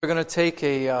We're going to take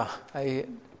a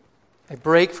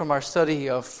break from our study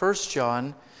of 1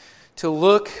 John to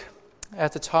look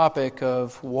at the topic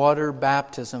of water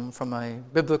baptism from a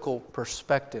biblical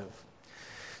perspective.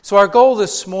 So our goal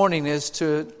this morning is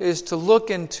to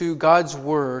look into God's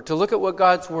Word, to look at what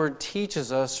God's Word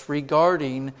teaches us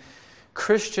regarding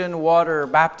Christian water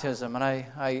baptism. And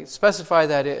I specify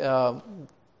that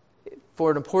for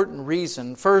an important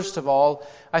reason. First of all,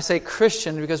 I say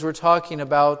Christian because we're talking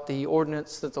about the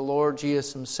ordinance that the Lord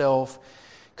Jesus Himself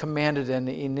commanded and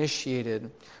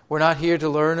initiated. We're not here to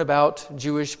learn about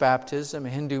Jewish baptism,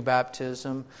 Hindu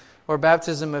baptism, or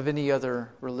baptism of any other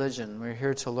religion. We're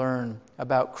here to learn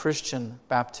about Christian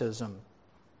baptism,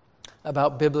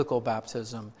 about biblical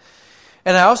baptism.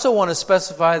 And I also want to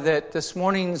specify that this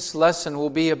morning's lesson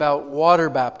will be about water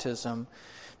baptism,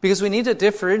 because we need to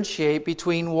differentiate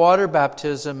between water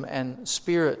baptism and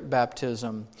spirit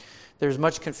baptism. There's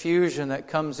much confusion that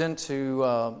comes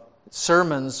into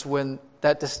sermons when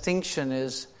that distinction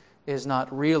is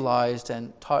not realized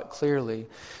and taught clearly.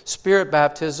 Spirit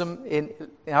baptism, in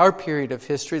our period of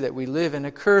history that we live in,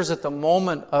 occurs at the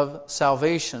moment of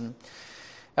salvation.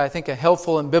 I think a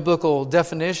helpful and biblical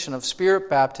definition of spirit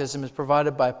baptism is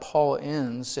provided by Paul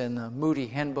Inns in the Moody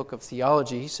Handbook of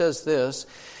Theology. He says this: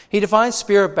 he defines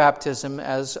spirit baptism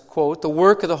as, quote, the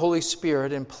work of the Holy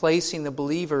Spirit in placing the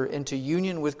believer into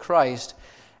union with Christ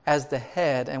as the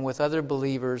head and with other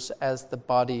believers as the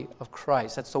body of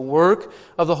Christ. That's the work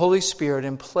of the Holy Spirit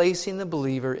in placing the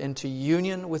believer into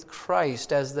union with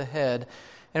Christ as the head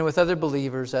and with other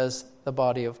believers as the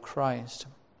body of Christ.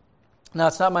 Now,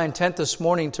 it's not my intent this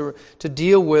morning to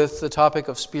deal with the topic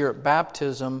of spirit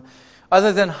baptism,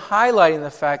 other than highlighting the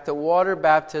fact that water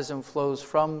baptism flows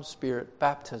from spirit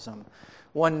baptism.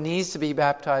 One needs to be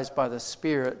baptized by the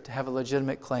Spirit to have a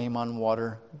legitimate claim on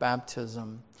water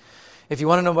baptism. If you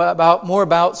want to know more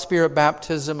about spirit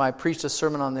baptism, I preached a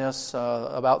sermon on this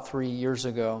about 3 years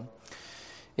ago.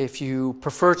 If you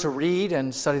prefer to read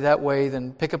and study that way,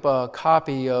 then pick up a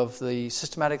copy of the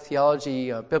Systematic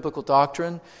Theology Biblical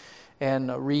Doctrine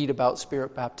and read about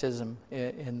spirit baptism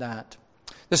in that.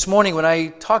 This morning, when I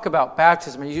talk about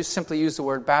baptism, and you simply use the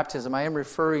word baptism, I am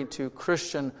referring to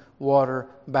Christian water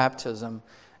baptism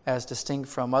as distinct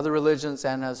from other religions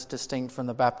and as distinct from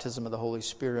the baptism of the Holy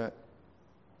Spirit.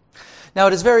 Now,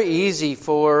 it is very easy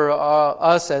for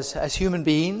us as human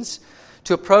beings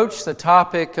to approach the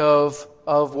topic of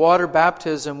water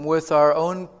baptism with our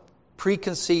own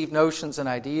preconceived notions and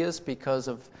ideas because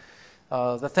of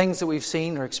the things that we've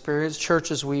seen or experienced,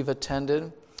 churches we've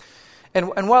attended.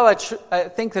 And while I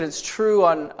think that it's true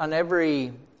on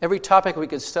every topic we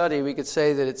could study, we could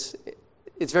say that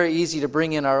it's very easy to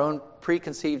bring in our own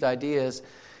preconceived ideas.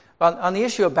 On the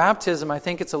issue of baptism, I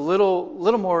think it's a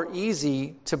little more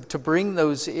easy to bring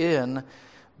those in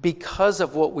because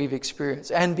of what we've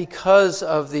experienced and because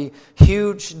of the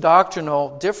huge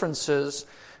doctrinal differences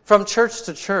from church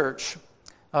to church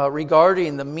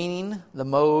regarding the meaning, the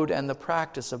mode, and the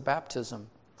practice of baptism.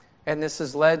 And this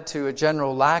has led to a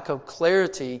general lack of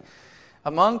clarity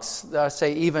amongst,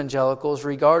 say, evangelicals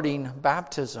regarding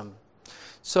baptism.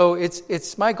 So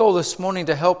it's my goal this morning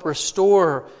to help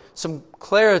restore some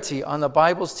clarity on the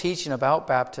Bible's teaching about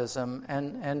baptism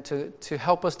and to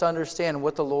help us to understand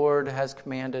what the Lord has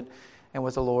commanded and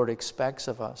what the Lord expects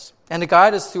of us. And to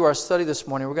guide us through our study this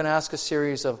morning, we're going to ask a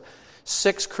series of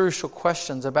 6 crucial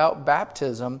questions about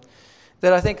baptism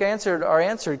that I think are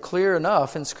answered clear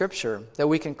enough in Scripture that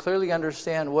we can clearly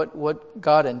understand what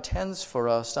God intends for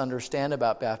us to understand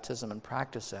about baptism and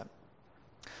practice it.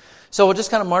 So we'll just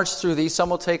kind of march through these.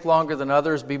 Some will take longer than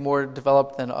others, be more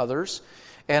developed than others,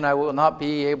 and I will not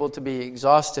be able to be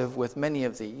exhaustive with many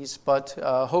of these, but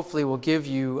hopefully will give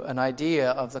you an idea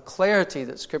of the clarity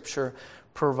that Scripture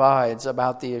provides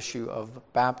about the issue of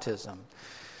baptism.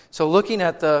 So looking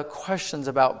at the questions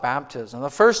about baptism, the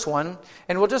first one,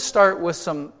 and we'll just start with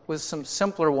some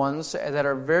simpler ones that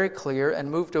are very clear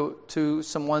and move to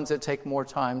some ones that take more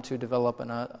time to develop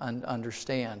and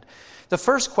understand. The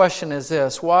first question is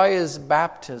this: why is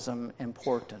baptism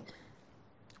important?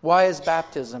 Why is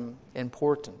baptism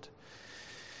important?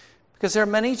 Because there are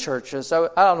many churches, I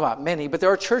don't know about many, but there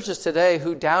are churches today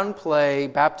who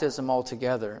downplay baptism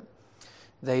altogether.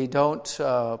 They don't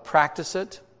practice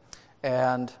it.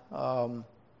 And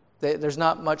there's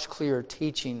not much clear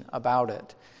teaching about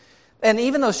it. And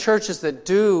even those churches that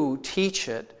do teach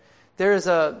it, there is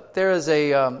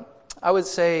a I would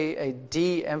say a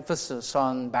de-emphasis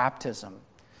on baptism.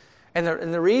 And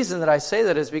the reason that I say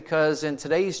that is because in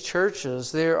today's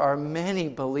churches there are many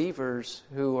believers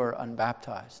who are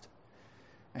unbaptized.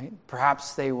 Right?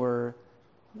 Perhaps they were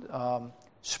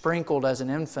sprinkled as an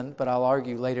infant, but I'll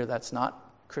argue later that's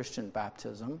not Christian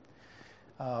baptism.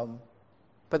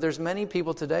 But there's many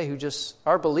people today who just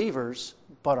are believers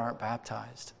but aren't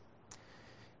baptized.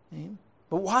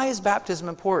 But why is baptism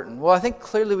important? Well, I think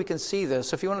clearly we can see this.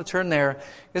 So if you want to turn there,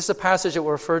 this is a passage that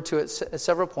we'll refer to at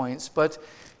several points, but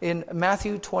in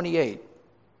Matthew 28.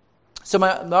 So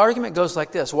my argument goes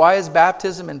like this. Why is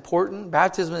baptism important?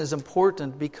 Baptism is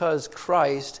important because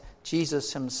Christ,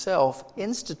 Jesus himself,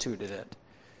 instituted it.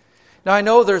 Now, I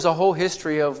know there's a whole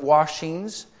history of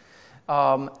washings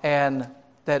and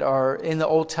that are in the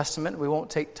Old Testament. We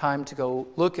won't take time to go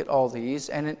look at all these.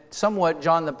 And somewhat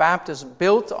John the Baptist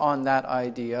built on that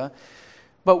idea.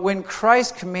 But when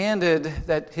Christ commanded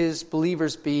that his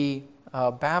believers be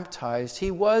baptized, he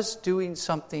was doing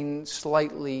something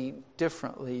slightly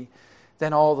differently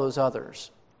than all those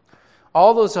others.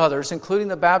 All those others, including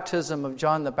the baptism of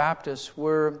John the Baptist,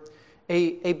 were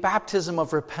a baptism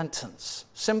of repentance,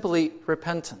 simply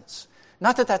repentance.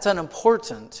 Not that that's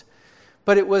unimportant,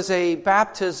 but it was a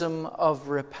baptism of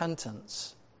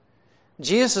repentance.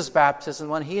 Jesus' baptism,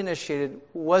 when he initiated,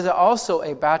 was also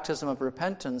a baptism of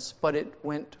repentance, but it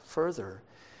went further.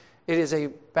 It is a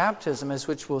baptism, as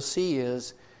which we'll see,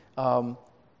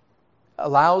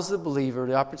 allows the believer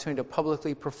the opportunity to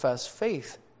publicly profess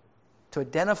faith, to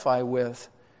identify with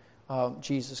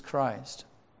Jesus Christ.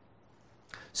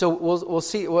 So we'll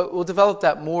see. We'll develop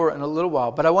that more in a little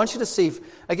while. But I want you to see,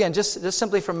 again, just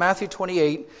simply from Matthew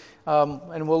 28,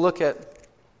 and we'll look at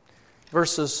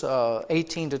verses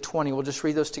 18 to 20. We'll just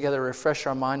read those together to refresh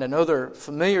our mind. I know they're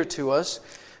familiar to us,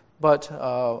 but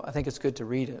I think it's good to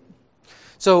read it.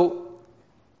 So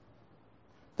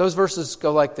those verses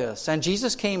go like this. And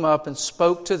Jesus came up and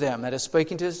spoke to them, that is,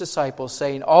 speaking to his disciples,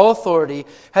 saying, "All authority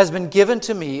has been given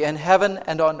to me in heaven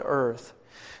and on earth.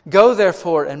 Go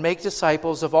therefore and make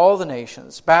disciples of all the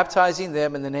nations, baptizing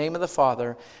them in the name of the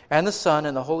Father and the Son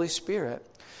and the Holy Spirit,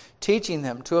 teaching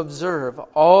them to observe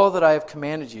all that I have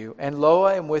commanded you. And lo,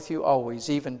 I am with you always,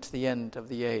 even to the end of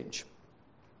the age."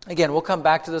 Again, we'll come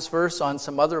back to this verse on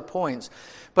some other points.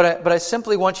 But I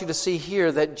simply want you to see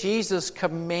here that Jesus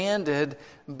commanded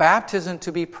baptism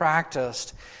to be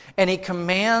practiced. And he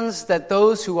commands that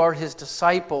those who are his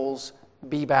disciples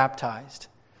be baptized.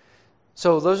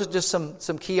 So those are just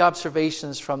some key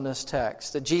observations from this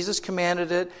text. That Jesus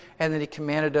commanded it, and that he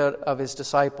commanded it of his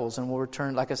disciples. And we'll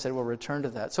return, like I said, we'll return to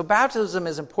that. So baptism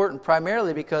is important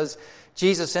primarily because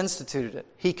Jesus instituted it.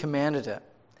 He commanded it.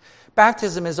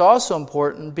 Baptism is also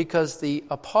important because the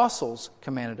apostles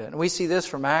commanded it. And we see this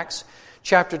from Acts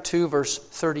chapter 2, verse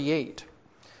 38.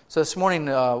 So this morning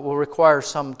will require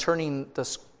some turning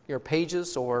your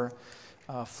pages or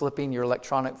flipping your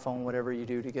electronic phone, whatever you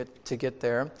do to get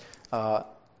there.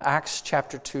 Acts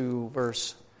chapter 2,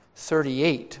 verse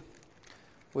 38,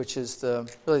 which is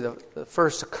really the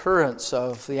first occurrence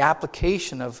of the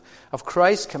application of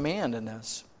Christ's command in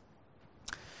this.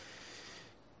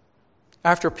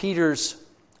 After Peter's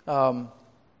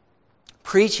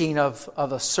preaching of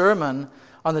a sermon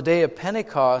on the day of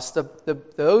Pentecost,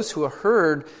 those who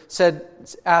heard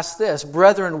asked this,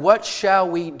 "Brethren, what shall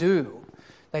we do?"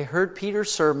 They heard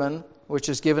Peter's sermon, which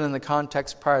is given in the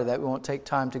context prior to that. We won't take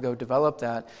time to go develop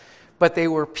that. But they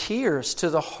were pierced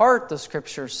to the heart, the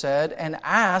Scripture said, and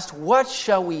asked, "What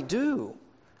shall we do?"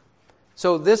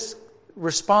 So this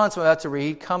response I'm about to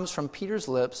read comes from Peter's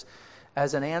lips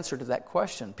as an answer to that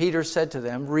question. Peter said to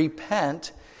them,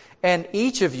 "Repent, and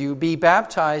each of you be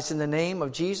baptized in the name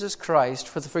of Jesus Christ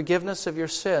for the forgiveness of your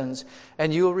sins,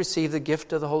 and you will receive the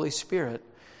gift of the Holy Spirit.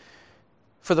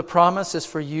 For the promise is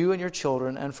for you and your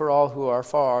children, and for all who are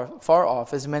far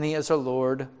off, as many as our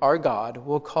Lord, our God,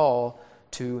 will call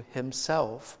to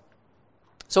himself."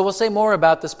 So we'll say more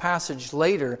about this passage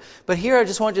later, but here I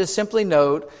just want you to simply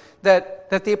note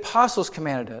that the apostles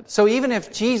commanded it. So even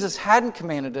if Jesus hadn't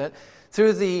commanded it,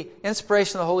 through the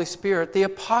inspiration of the Holy Spirit, the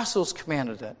apostles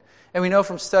commanded it. And we know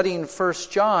from studying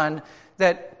 1 John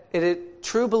that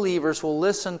true believers will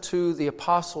listen to the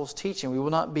apostles' teaching. We will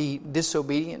not be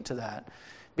disobedient to that.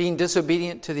 Being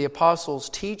disobedient to the apostles'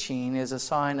 teaching is a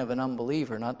sign of an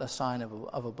unbeliever, not a sign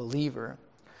of a believer.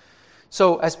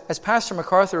 So as Pastor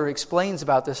MacArthur explains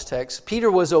about this text, Peter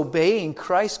was obeying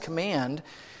Christ's command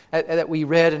that we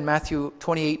read in Matthew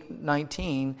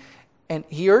 28:19, and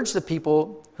he urged the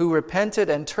people who repented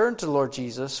and turned to the Lord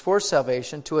Jesus for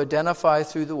salvation to identify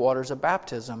through the waters of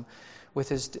baptism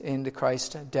into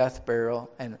Christ's death, burial,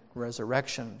 and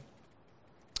resurrection.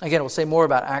 Again, we'll say more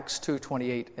about Acts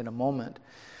 2:28 in a moment.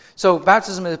 So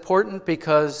baptism is important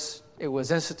because it was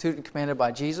instituted and commanded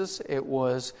by Jesus. It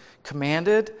was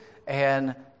commanded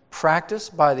and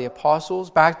practiced by the apostles.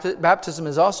 Baptism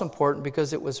is also important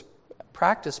because it was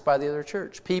practiced by the other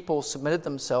church. People submitted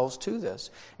themselves to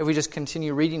this. If we just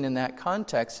continue reading in that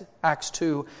context, Acts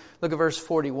 2, look at verse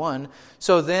 41.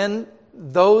 So then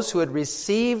those who had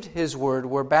received his word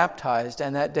were baptized,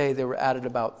 and that day there were added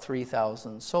about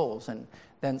 3,000 souls. And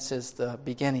thence is the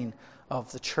beginning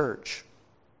of the church.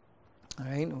 All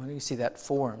right, when you see that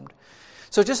formed.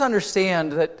 So just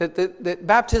understand that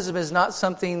baptism is not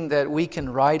something that we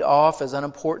can write off as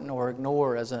unimportant or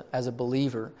ignore as a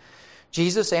believer.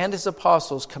 Jesus and his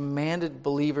apostles commanded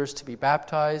believers to be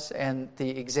baptized, and the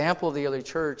example of the early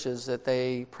church is that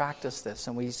they practice this.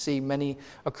 And we see many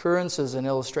occurrences and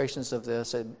illustrations of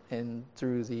this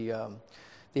through the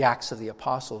Acts of the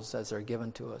Apostles as they're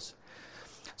given to us.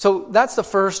 So that's the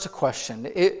first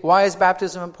question. Why is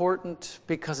baptism important?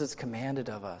 Because it's commanded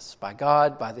of us by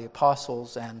God, by the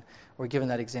apostles, and we're given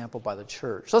that example by the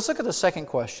church. So let's look at the second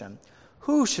question.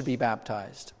 Who should be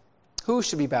baptized? Who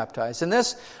should be baptized? And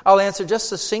this I'll answer just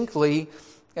succinctly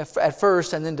at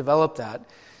first and then develop that.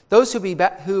 Those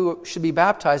who should be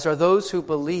baptized are those who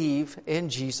believe in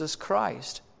Jesus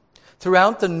Christ.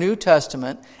 Throughout the New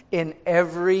Testament, in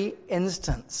every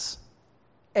instance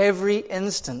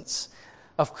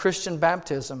of Christian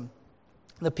baptism,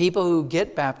 the people who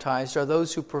get baptized are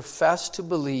those who profess to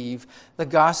believe the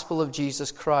gospel of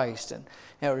Jesus Christ and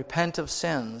repent of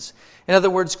sins. In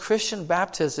other words, Christian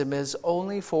baptism is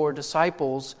only for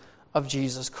disciples of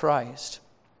Jesus Christ.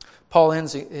 Paul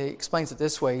explains it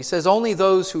this way. He says, only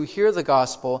those who hear the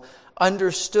gospel,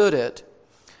 understand it,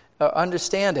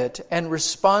 and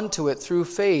respond to it through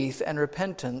faith and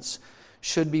repentance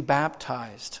should be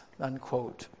baptized,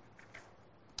 unquote.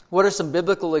 What are some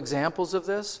biblical examples of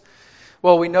this?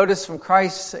 Well, we notice from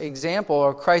Christ's example,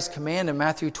 or Christ's command in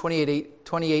Matthew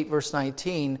 28 verse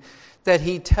 19, that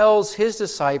he tells his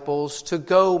disciples to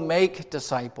go make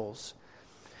disciples.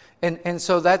 And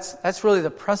so that's really the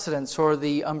precedence or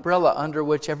the umbrella under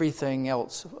which everything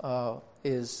else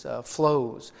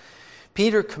flows.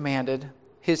 Peter commanded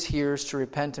his hearers to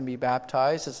repent and be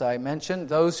baptized, as I mentioned,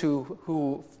 those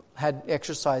who had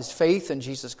exercised faith in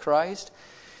Jesus Christ.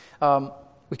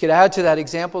 We could add to that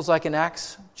examples like in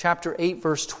Acts chapter 8,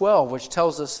 verse 12, which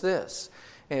tells us this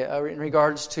in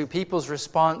regards to people's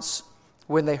response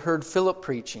when they heard Philip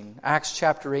preaching. Acts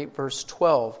chapter 8, verse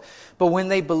 12. But when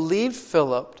they believed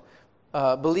Philip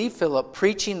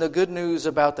preaching the good news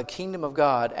about the kingdom of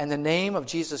God and the name of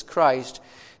Jesus Christ,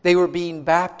 they were being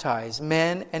baptized,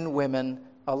 men and women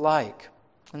alike.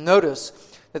 And notice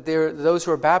that those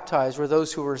who were baptized were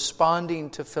those who were responding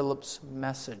to Philip's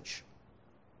message.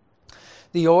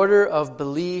 The order of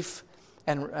belief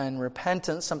and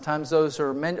repentance, sometimes those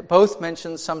are both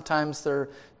mentioned, sometimes they're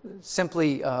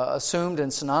simply assumed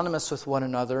and synonymous with one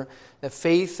another. That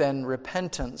faith and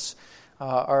repentance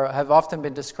have often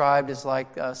been described as like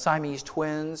Siamese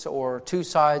twins or two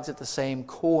sides of the same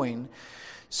coin.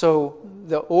 So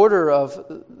the order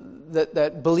of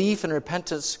that belief and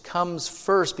repentance comes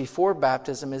first before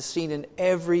baptism is seen in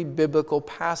every biblical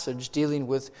passage dealing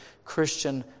with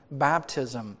Christian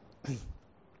baptism.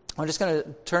 I'm just going to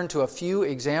turn to a few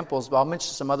examples, but I'll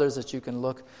mention some others that you can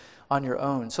look on your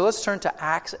own. So let's turn to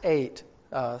Acts 8,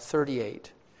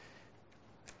 38.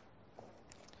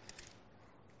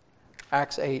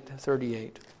 Acts 8,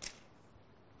 38.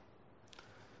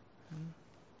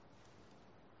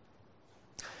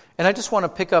 And I just want to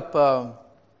pick up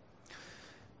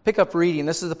reading.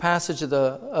 This is the passage of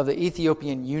the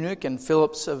Ethiopian eunuch and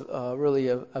Philip's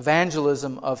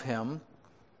evangelism of him.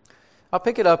 I'll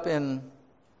pick it up in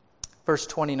verse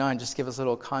 29, just to give us a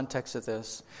little context of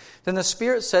this. Then the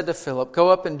Spirit said to Philip, "Go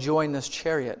up and join this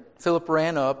chariot." Philip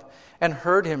ran up and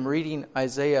heard him reading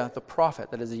Isaiah the prophet.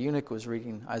 That is, the eunuch was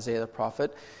reading Isaiah the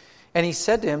prophet. And he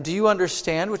said to him, "Do you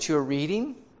understand what you are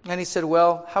reading?" And he said,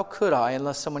 "Well, how could I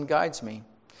unless someone guides me?"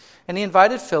 And he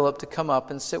invited Philip to come up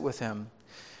and sit with him.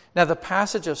 Now the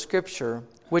passage of Scripture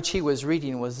which he was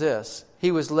reading was this: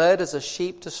 "He was led as a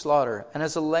sheep to slaughter, and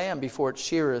as a lamb before its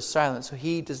shearer is silent, so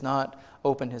he does not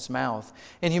open his mouth.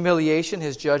 In humiliation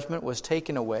his judgment was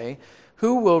taken away.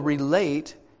 Who will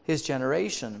relate his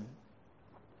generation?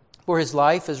 For his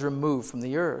life is removed from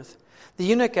the earth." The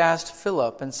eunuch asked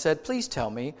Philip and said, "Please tell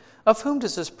me, of whom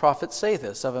does this prophet say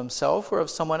this, of himself or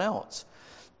of someone else?"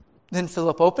 Then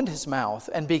Philip opened his mouth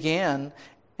and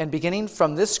beginning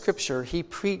from this scripture, he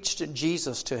preached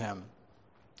Jesus to him.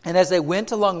 And as they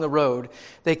went along the road,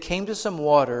 they came to some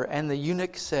water, and the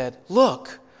eunuch said,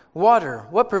 "Look, water,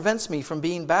 what prevents me from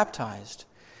being baptized?"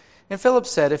 And Philip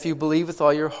said, "If you believe with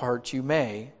all your heart, you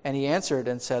may." And he answered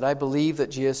and said, "I believe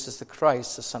that Jesus is the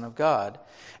Christ, the Son of God."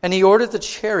 And he ordered the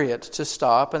chariot to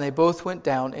stop, and they both went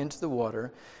down into the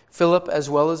water, Philip as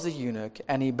well as the eunuch,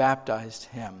 and he baptized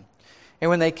him. And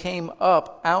when they came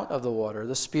up out of the water,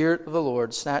 the Spirit of the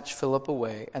Lord snatched Philip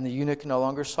away, and the eunuch no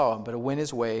longer saw him, but went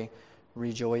his way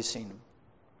rejoicing.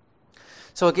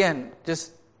 So again,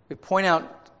 just we point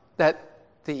out that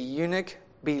the eunuch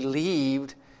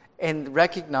believed and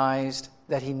recognized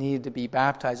that he needed to be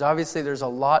baptized. Obviously, there's a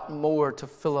lot more to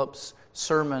Philip's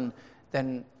sermon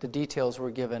than the details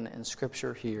were given in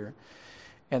Scripture here.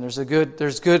 And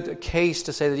there's good case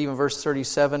to say that even verse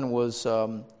 37 was,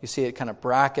 you see it kind of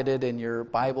bracketed in your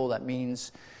Bible. That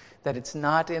means that it's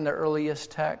not in the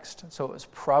earliest text. So it was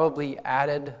probably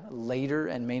added later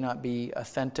and may not be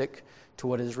authentic to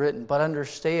what is written. But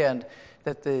understand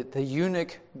that the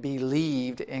eunuch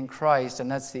believed in Christ,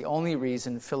 and that's the only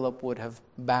reason Philip would have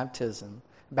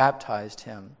baptized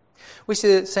him. We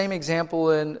see the same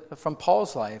example from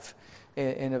Paul's life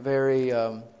in a very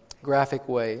graphic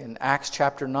way in Acts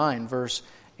chapter 9, verse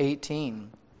 18.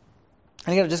 And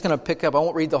again, I'm just going to pick up, I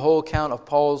won't read the whole account of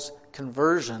Paul's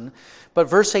conversion, but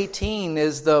verse 18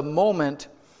 is the moment,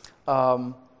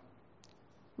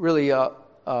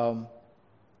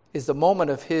 is the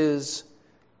moment of his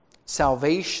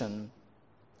salvation.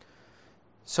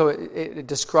 So it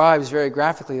describes very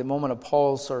graphically the moment of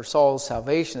Paul's or Saul's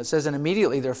salvation. It says, and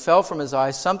immediately there fell from his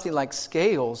eyes something like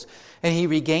scales, and he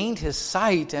regained his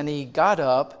sight, and he got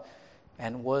up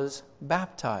and was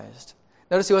baptized.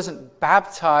 Notice he wasn't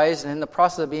baptized, and in the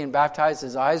process of being baptized,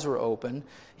 his eyes were open.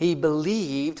 He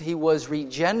believed, he was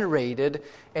regenerated,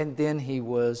 and then he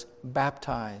was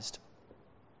baptized.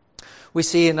 We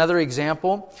see another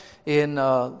example in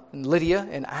Lydia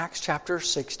in Acts chapter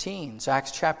 16. It's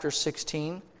Acts chapter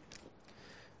 16,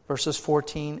 verses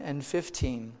 14 and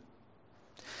 15.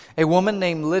 A woman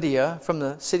named Lydia from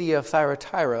the city of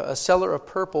Thyatira, a seller of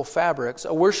purple fabrics,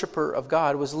 a worshiper of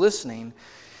God, was listening,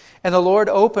 and the Lord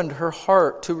opened her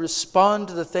heart to respond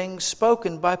to the things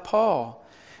spoken by Paul.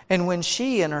 And when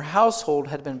she and her household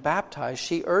had been baptized,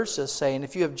 she urged us, saying,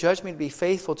 if you have judged me to be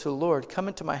faithful to the Lord, come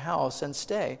into my house and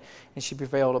stay. And she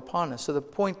prevailed upon us. So the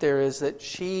point there is that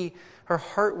her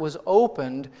heart was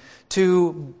opened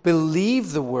to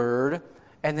believe the word,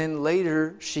 and then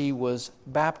later she was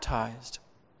baptized.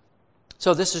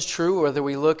 So this is true whether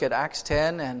we look at Acts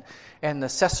 10 and the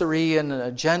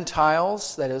Caesarean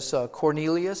Gentiles, that is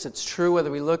Cornelius. It's true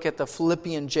whether we look at the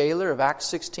Philippian jailer of Acts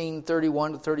 16,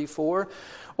 31 to 34,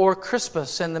 or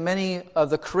Crispus and the many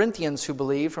of the Corinthians who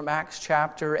believe from Acts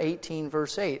chapter 18,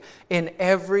 verse 8. In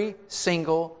every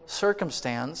single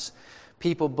circumstance,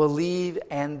 people believe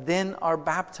and then are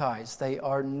baptized. They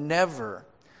are never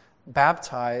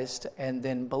baptized and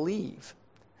then believe.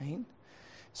 Right?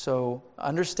 So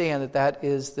understand that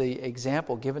is the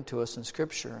example given to us in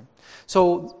Scripture.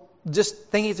 So just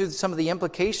thinking through some of the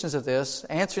implications of this,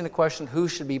 answering the question, who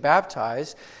should be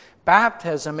baptized?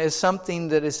 Baptism is something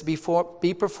that is to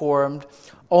be performed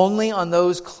only on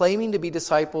those claiming to be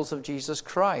disciples of Jesus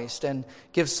Christ and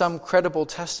give some credible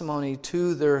testimony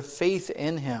to their faith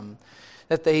in Him,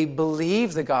 that they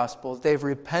believe the gospel, that they've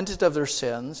repented of their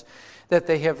sins, that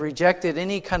they have rejected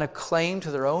any kind of claim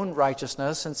to their own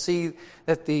righteousness and see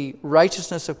that the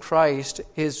righteousness of Christ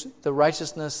is the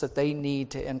righteousness that they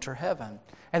need to enter heaven.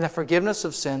 And the forgiveness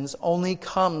of sins only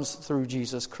comes through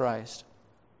Jesus Christ.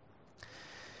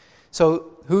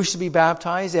 So who should be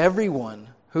baptized? Everyone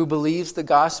who believes the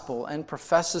gospel and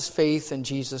professes faith in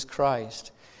Jesus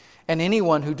Christ. And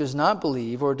anyone who does not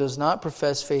believe or does not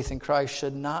profess faith in Christ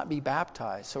should not be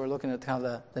baptized. So we're looking at kind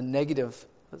of the negative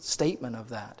statement of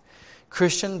that.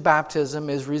 Christian baptism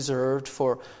is reserved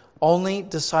for only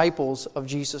disciples of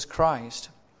Jesus Christ.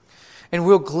 And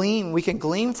we can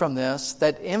glean from this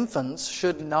that infants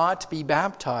should not be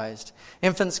baptized.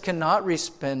 Infants cannot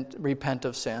repent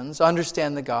of sins,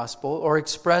 understand the gospel, or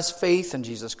express faith in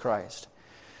Jesus Christ.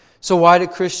 So why do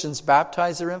Christians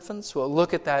baptize their infants? We'll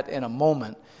look at that in a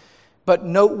moment. But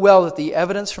note well that the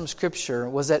evidence from Scripture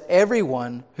was that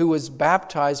everyone who was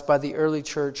baptized by the early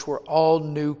church were all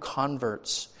new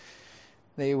converts.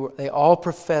 They all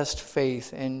professed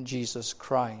faith in Jesus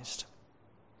Christ.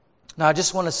 Now, I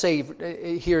just want to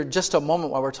say here just a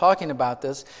moment while we're talking about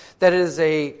this, that it is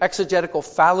an exegetical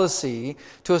fallacy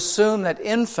to assume that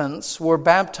infants were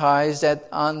baptized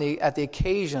at the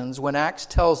occasions when Acts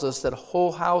tells us that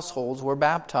whole households were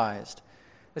baptized.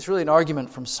 It's really an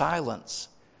argument from silence.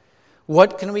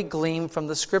 What can we glean from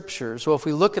the Scriptures? Well, if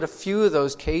we look at a few of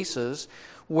those cases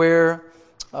where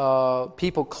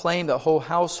people claim that whole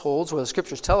households, where the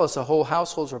Scriptures tell us that whole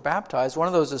households were baptized. One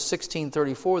of those is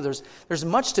 1634. There's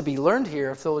much to be learned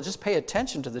here if they'll just pay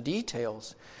attention to the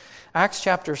details. Acts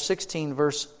chapter 16,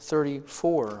 verse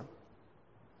 34.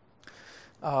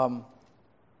 So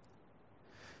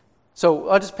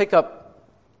I'll just pick up.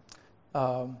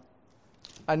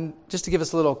 I just to give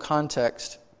us a little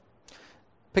context,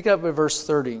 pick it up at verse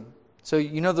 30. So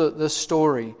you know the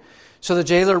story. So the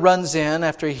jailer runs in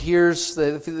after he hears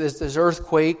this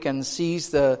earthquake and sees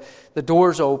the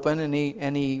doors open,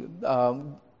 and he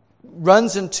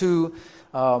runs into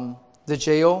the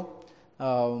jail.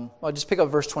 I'll just pick up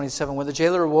verse 27. When the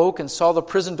jailer awoke and saw the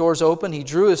prison doors open, he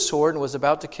drew his sword and was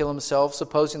about to kill himself,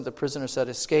 supposing the prisoners had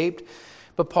escaped.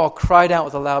 But Paul cried out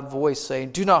with a loud voice, saying,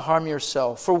 "Do not harm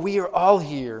yourself, for we are all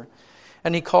here."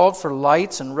 And he called for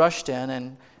lights and rushed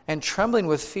in, and trembling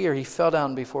with fear, he fell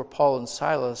down before Paul and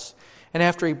Silas. And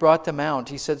after he brought them out,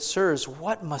 he said, "Sirs,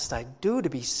 what must I do to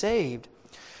be saved?"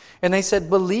 And they said,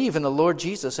 "Believe in the Lord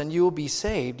Jesus, and you will be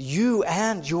saved, you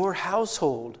and your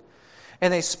household."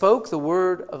 And they spoke the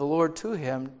word of the Lord to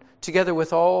him, together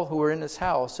with all who were in his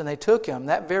house. And they took him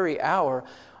that very hour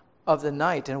of the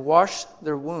night and washed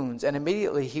their wounds. And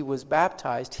immediately he was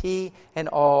baptized, he and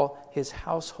all his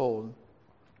household.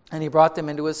 And he brought them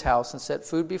into his house and set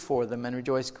food before them and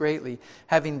rejoiced greatly,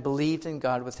 having believed in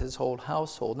God with his whole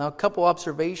household. Now, a couple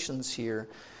observations here.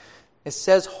 It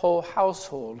says whole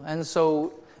household. And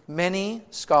so many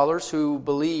scholars who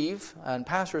believe and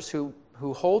pastors who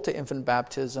hold to infant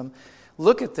baptism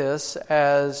look at this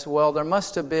as, well, there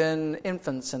must have been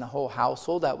infants in a whole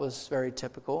household. That was very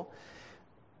typical.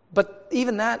 But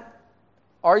even that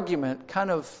argument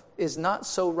kind of is not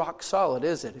so rock solid,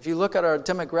 is it? If you look at our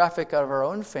demographic of our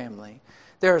own family,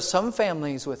 there are some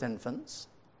families with infants,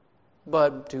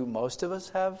 but do most of us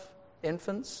have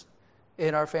infants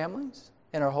in our families,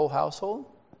 in our whole household?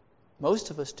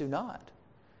 Most of us do not.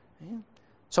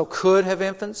 So could have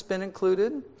infants been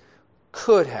included?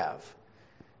 Could have.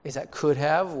 Is that could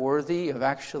have worthy of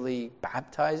actually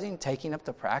baptizing, taking up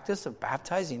the practice of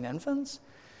baptizing infants?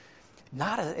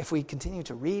 Not if we continue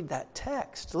to read that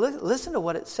text. Listen to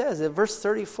what it says in verse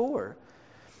 34.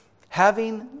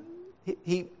 In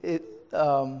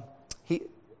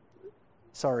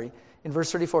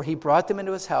verse 34, he brought them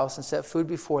into his house and set food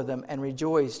before them and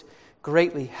rejoiced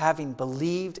greatly, having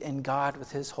believed in God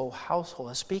with his whole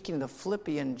household. Speaking of the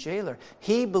Philippian jailer,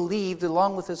 he believed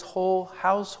along with his whole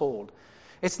household.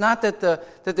 It's not that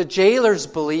the jailer's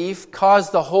belief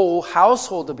caused the whole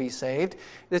household to be saved.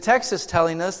 The text is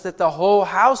telling us that the whole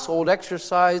household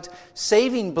exercised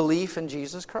saving belief in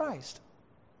Jesus Christ.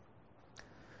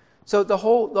 So the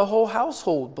whole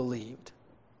household believed.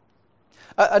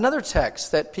 Another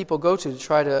text that people go to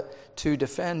try to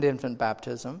defend infant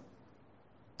baptism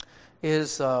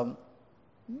is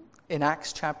in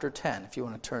Acts chapter 10, if you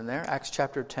want to turn there. Acts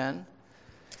chapter 10.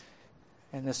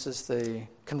 And this is the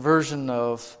conversion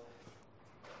of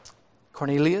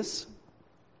Cornelius.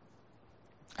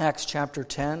 Acts chapter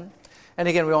 10. And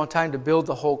again, we don't have time to build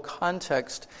the whole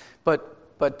context, but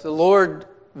the Lord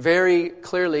very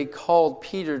clearly called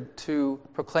Peter to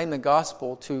proclaim the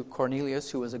gospel to Cornelius,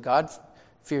 who was a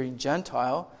God-fearing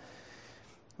Gentile.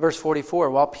 Verse 44,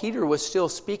 while Peter was still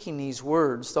speaking these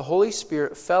words, the Holy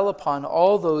Spirit fell upon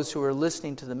all those who were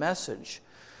listening to the message.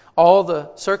 All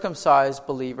the circumcised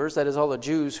believers, that is all the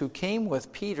Jews who came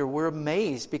with Peter, were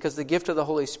amazed because the gift of the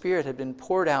Holy Spirit had been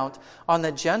poured out on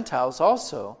the Gentiles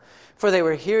also. For they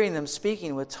were hearing them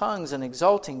speaking with tongues and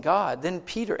exalting God. Then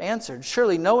Peter answered,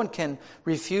 "Surely no one can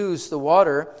refuse the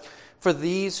water for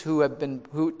these who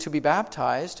to be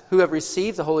baptized, who have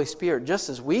received the Holy Spirit just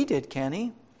as we did, can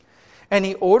he?" And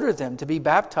he ordered them to be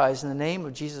baptized in the name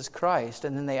of Jesus Christ.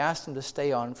 And then they asked him to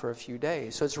stay on for a few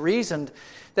days. So it's reasoned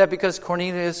that because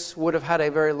Cornelius would have had a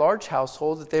very large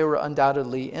household, that they were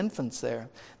undoubtedly infants there.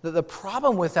 The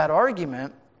problem with that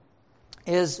argument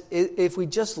is if we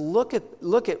just look at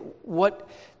what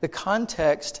the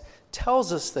context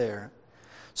tells us there.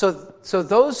 So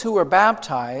those who were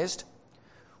baptized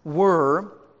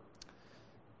were...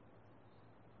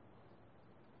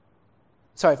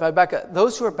 Sorry, if I back up.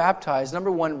 Those who are baptized,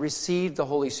 number one, received the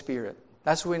Holy Spirit.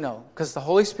 That's what we know. Because the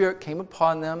Holy Spirit came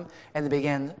upon them and they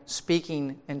began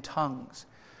speaking in tongues.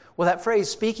 Well, that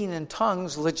phrase, speaking in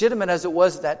tongues, legitimate as it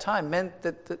was at that time, meant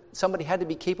that somebody had to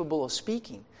be capable of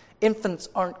speaking. Infants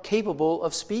aren't capable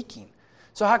of speaking.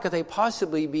 So how could they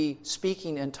possibly be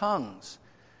speaking in tongues?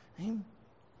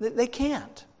 They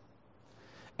can't.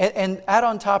 And add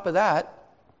on top of that,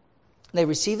 they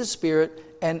receive the Spirit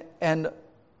and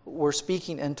were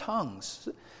speaking in tongues.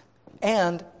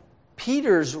 And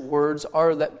Peter's words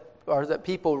are that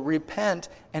people repent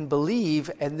and believe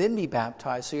and then be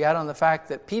baptized. So you add on the fact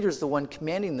that Peter's the one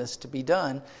commanding this to be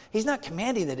done. He's not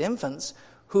commanding that infants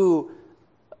who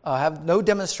have no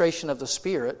demonstration of the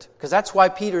Spirit, because that's why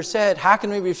Peter said, how can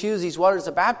we refuse these waters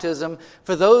of baptism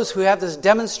for those who have this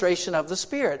demonstration of the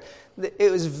Spirit?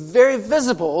 It was very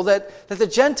visible that the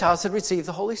Gentiles had received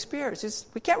the Holy Spirit.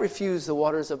 We can't refuse the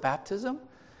waters of baptism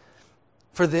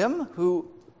for them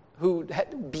who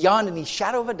had, beyond any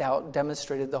shadow of a doubt,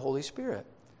 demonstrated the Holy Spirit.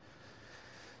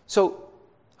 So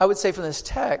I would say from this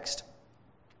text,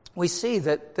 we see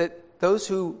that those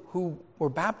who were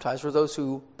baptized were those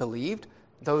who believed,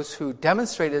 those who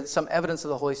demonstrated some evidence of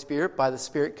the Holy Spirit by the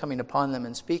Spirit coming upon them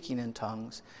and speaking in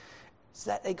tongues.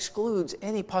 So that excludes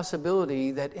any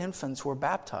possibility that infants were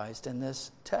baptized in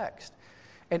this text.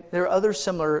 And there are other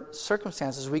similar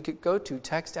circumstances we could go to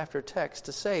text after text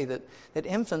to say that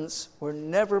infants were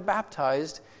never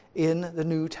baptized in the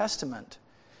New Testament.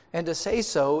 And to say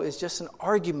so is just an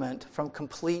argument from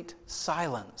complete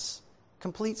silence.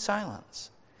 Complete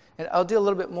silence. And I'll deal a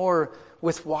little bit more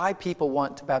with why people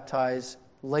want to baptize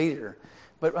later.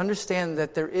 But understand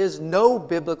that there is no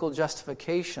biblical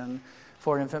justification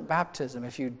for infant baptism.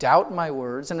 If you doubt my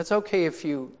words, and it's okay if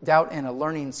you doubt in a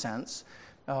learning sense,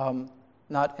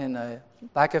 not in a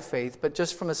lack of faith, but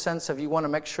just from a sense of you want to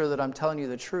make sure that I'm telling you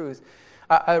the truth,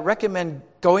 I recommend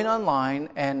going online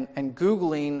and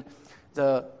Googling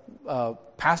the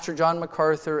Pastor John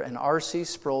MacArthur and R.C.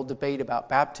 Sproul debate about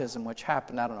baptism, which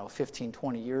happened, 15,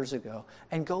 20 years ago,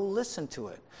 and go listen to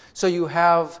it. So you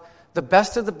have the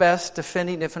best of the best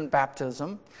defending infant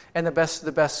baptism and the best of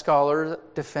the best scholars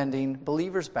defending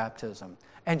believers' baptism.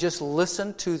 And just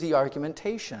listen to the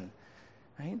argumentation,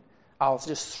 right? I'll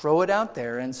just throw it out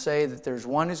there and say that there's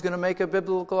one who's going to make a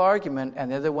biblical argument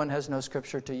and the other one has no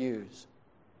scripture to use.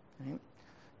 Right?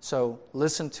 So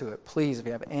listen to it, please, if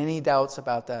you have any doubts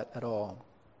about that at all.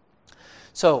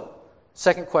 So,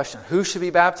 second question, who should be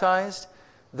baptized?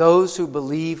 Those who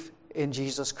believe in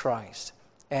Jesus Christ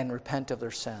and repent of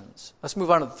their sins. Let's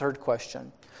move on to the third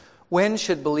question. When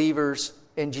should believers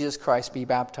in Jesus Christ be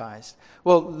baptized?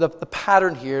 Well, the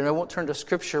pattern here, and I won't turn to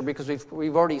Scripture because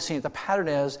we've already seen it. The pattern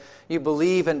is you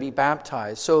believe and be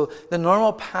baptized. So the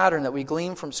normal pattern that we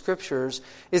glean from Scriptures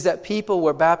is that people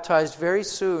were baptized very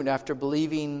soon after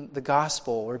believing the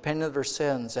gospel, repenting of their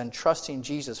sins, and trusting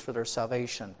Jesus for their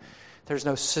salvation. There's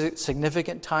no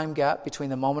significant time gap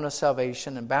between the moment of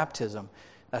salvation and baptism.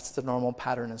 That's the normal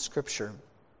pattern in Scripture.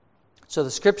 So the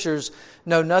Scriptures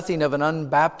know nothing of an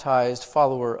unbaptized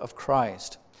follower of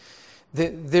Christ.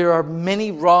 There are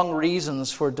many wrong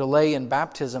reasons for delay in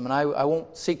baptism, and I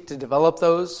won't seek to develop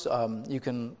those.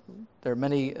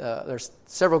 There's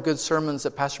several good sermons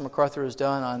that Pastor MacArthur has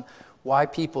done on why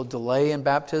people delay in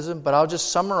baptism, but I'll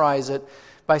just summarize it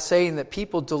by saying that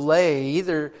people delay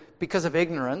either because of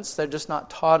ignorance, they're just not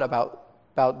taught about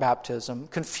baptism,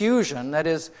 confusion, that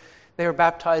is, they were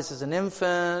baptized as an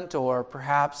infant or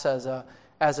perhaps as a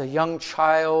young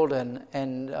child and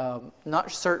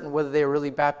not certain whether they were really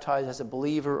baptized as a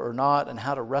believer or not and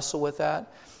how to wrestle with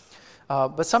that.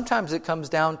 But sometimes it comes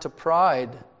down to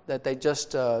pride that they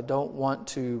just don't want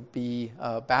to be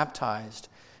baptized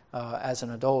as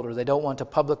an adult, or they don't want to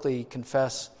publicly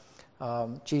confess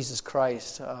Jesus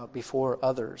Christ before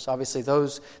others. Obviously,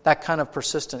 that kind of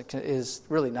persistent is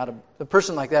really not a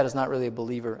person like that is not really a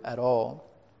believer at all.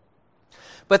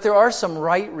 But there are some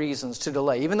right reasons to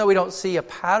delay. Even though we don't see a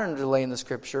pattern of delay in the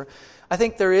Scripture, I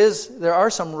think there are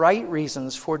some right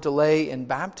reasons for delay in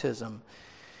baptism.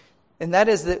 And that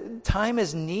is that time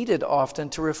is needed often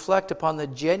to reflect upon the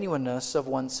genuineness of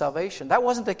one's salvation. That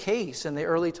wasn't the case in the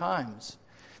early times.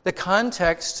 The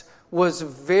context was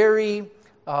very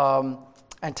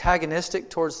antagonistic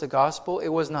towards the gospel. It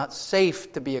was not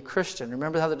safe to be a Christian.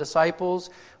 Remember how the disciples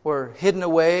were hidden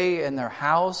away in their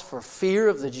house for fear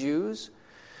of the Jews?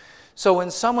 So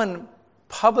when someone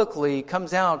publicly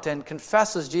comes out and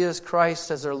confesses Jesus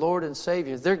Christ as their Lord and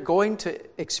Savior, they're going to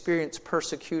experience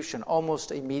persecution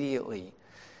almost immediately.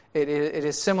 It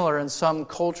is similar in some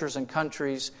cultures and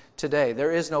countries today.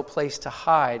 There is no place to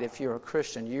hide if you're a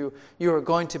Christian. You are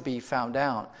going to be found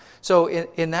out. So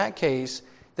in that case,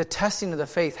 the testing of the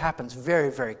faith happens very,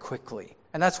 very quickly.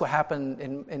 And that's what happened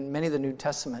in many of the New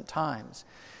Testament times.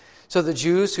 So the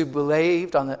Jews who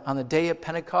believed on the day of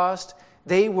Pentecost,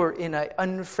 they were in an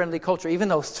unfriendly culture. Even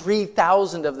though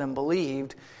 3,000 of them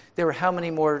believed, there were how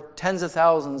many more tens of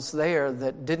thousands there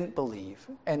that didn't believe.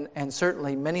 And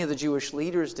certainly many of the Jewish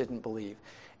leaders didn't believe.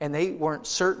 And they weren't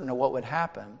certain of what would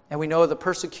happen. And we know of the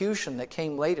persecution that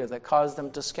came later that caused them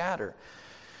to scatter.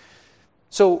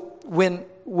 So when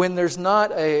there's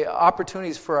not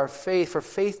opportunities for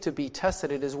faith to be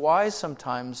tested, it is wise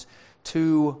sometimes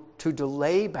to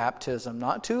delay baptism,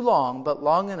 not too long, but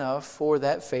long enough for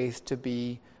that faith to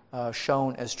be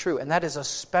shown as true. And that is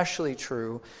especially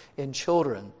true in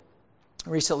children. I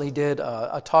recently did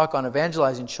a talk on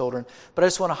evangelizing children, but I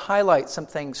just want to highlight some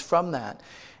things from that.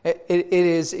 It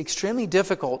is extremely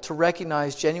difficult to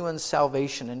recognize genuine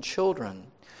salvation in children.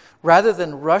 Rather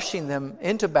than rushing them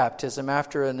into baptism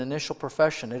after an initial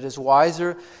profession, it is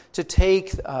wiser to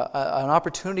take an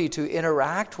opportunity to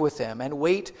interact with them and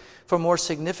wait for more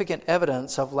significant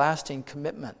evidence of lasting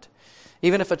commitment.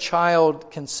 Even if a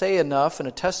child can say enough in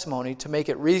a testimony to make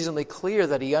it reasonably clear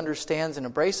that he understands and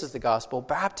embraces the gospel,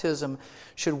 baptism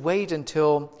should wait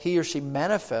until he or she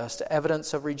manifests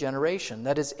evidence of regeneration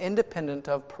that is independent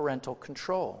of parental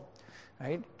control.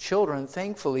 Right? Children,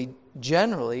 thankfully,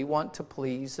 generally want to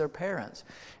please their parents.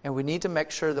 And we need to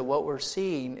make sure that what we're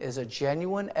seeing is a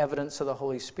genuine evidence of the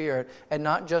Holy Spirit and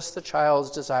not just the child's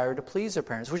desire to please their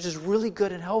parents, which is really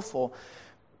good and helpful,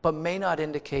 but may not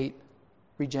indicate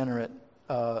regenerate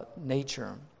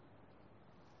nature.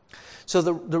 So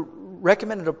the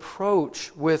recommended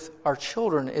approach with our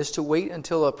children is to wait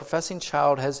until a professing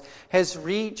child has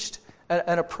reached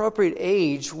an appropriate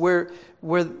age where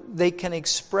they can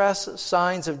express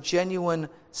signs of genuine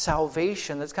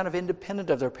salvation that's kind of independent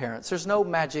of their parents. There's no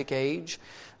magic age.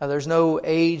 There's no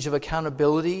age of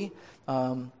accountability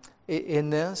in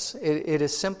this. It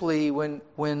is simply when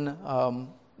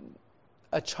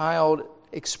a child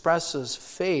expresses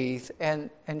faith and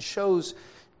shows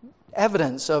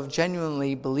evidence of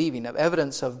genuinely believing, of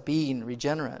evidence of being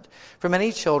regenerate. For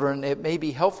many children, it may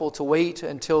be helpful to wait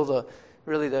until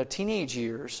the teenage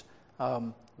years.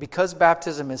 Because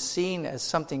baptism is seen as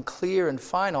something clear and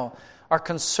final, our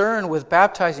concern with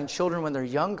baptizing children when they're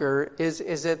younger is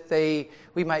that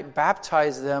we might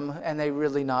baptize them and they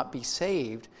really not be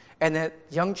saved. And that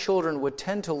young children would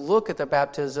tend to look at the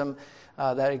baptism,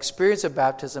 that experience of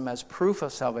baptism, as proof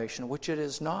of salvation, which it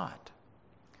is not.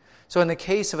 So in the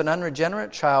case of an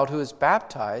unregenerate child who is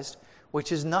baptized,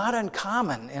 which is not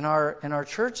uncommon in our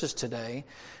churches today,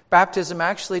 baptism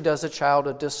actually does a child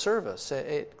a disservice.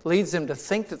 It leads them to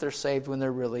think that they're saved when they're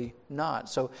really not.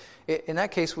 So in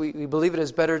that case, we believe it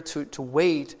is better to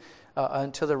wait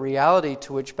until the reality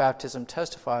to which baptism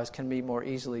testifies can be more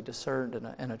easily discerned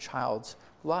in a child's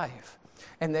life.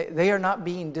 And they are not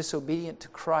being disobedient to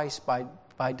Christ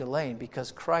by delaying,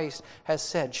 because Christ has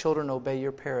said, "Children, obey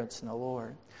your parents in the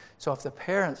Lord." So if the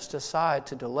parents decide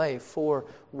to delay for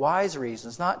wise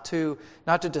reasons, not to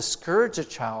discourage a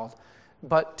child,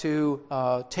 but to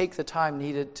take the time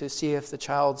needed to see if the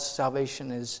child's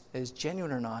salvation is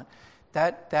genuine or not,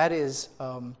 that is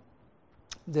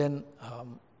then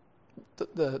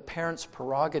the parent's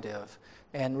prerogative,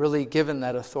 and really given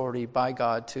that authority by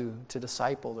God to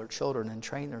disciple their children and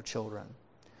train their children.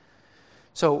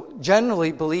 So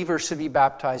generally, believers should be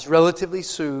baptized relatively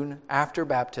soon after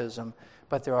baptism,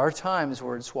 but there are times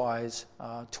where it's wise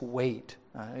to wait.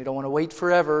 You don't want to wait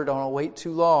forever, don't want to wait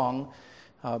too long,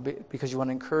 because you want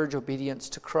to encourage obedience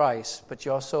to Christ, but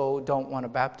you also don't want to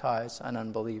baptize an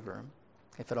unbeliever,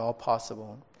 if at all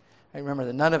possible. And remember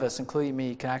that none of us, including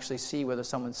me, can actually see whether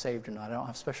someone's saved or not. I don't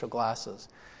have special glasses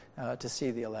to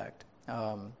see the elect.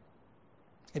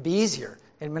 It'd be easier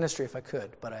in ministry if I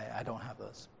could, but I don't have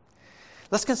those.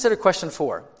 Let's consider question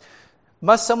 4.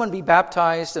 Must someone be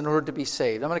baptized in order to be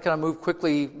saved? I'm going to kind of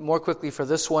move more quickly for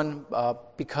this one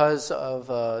because of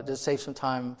to save some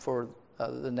time for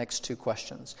the next two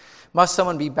questions. Must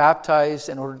someone be baptized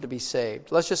in order to be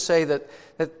saved? Let's just say that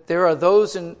there are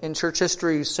those in church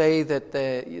history who say that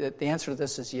the answer to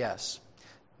this is yes.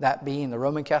 That being the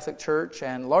Roman Catholic Church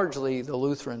and largely the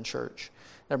Lutheran Church.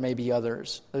 There may be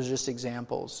others. Those are just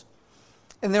examples.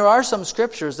 And there are some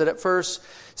scriptures that at first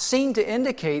seem to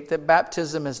indicate that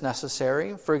baptism is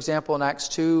necessary. For example, in Acts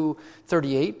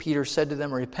 2:38, Peter said to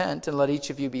them, "Repent and let each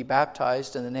of you be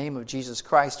baptized in the name of Jesus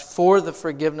Christ for the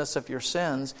forgiveness of your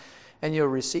sins, and you'll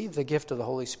receive the gift of the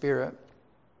Holy Spirit."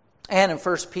 And in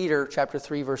 1 Peter chapter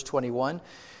 3, verse 21,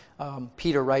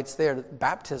 Peter writes there that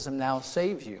baptism now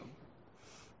saves you.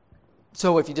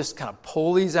 So if you just kind of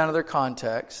pull these out of their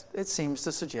context, it seems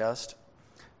to suggest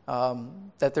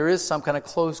that there is some kind of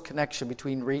close connection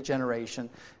between regeneration,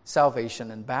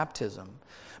 salvation, and baptism.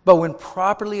 But when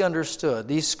properly understood,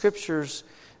 these scriptures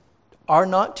are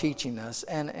not teaching this,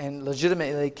 and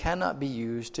legitimately they cannot be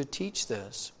used to teach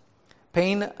this.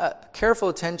 Paying careful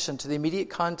attention to the immediate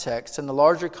context and the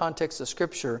larger context of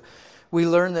Scripture, we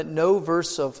learn that no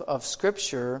verse of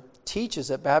Scripture teaches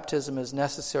that baptism is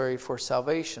necessary for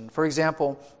salvation. For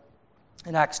example,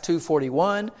 in Acts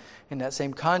 2:41, in that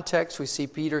same context, we see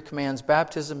Peter commands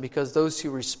baptism because those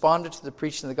who responded to the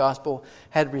preaching of the gospel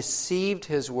had received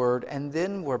his word and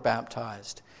then were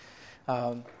baptized.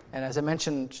 And as I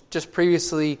mentioned just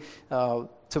previously,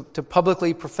 to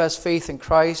publicly profess faith in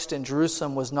Christ in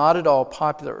Jerusalem was not at all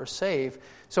popular or safe.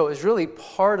 So it was really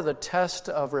part of the test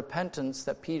of repentance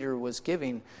that Peter was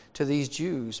giving to these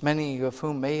Jews, many of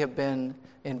whom may have been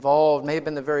involved, may have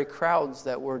been the very crowds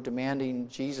that were demanding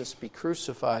Jesus be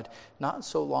crucified not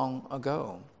so long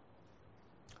ago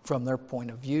from their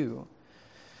point of view.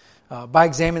 By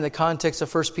examining the context of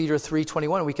 1 Peter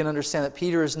 3:21, we can understand that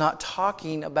Peter is not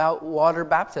talking about water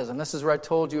baptism. This is where I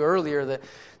told you earlier that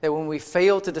when we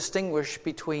fail to distinguish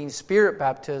between spirit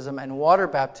baptism and water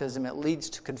baptism, it leads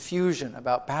to confusion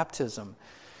about baptism.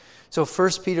 So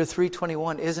 1 Peter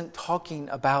 3:21 isn't talking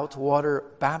about water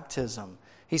baptism.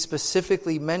 He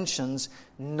specifically mentions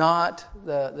not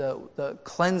the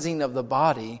cleansing of the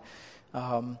body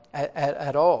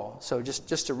at all. So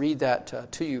just to read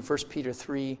that to you, 1 Peter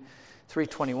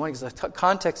 3:21, because the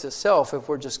context itself, if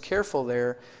we're just careful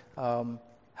there,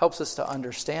 helps us to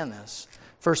understand this.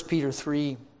 1 Peter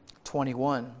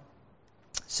 3:21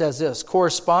 says this,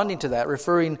 corresponding to that,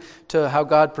 referring to how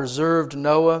God preserved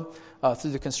Noah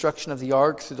through the construction of the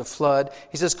ark, through the flood.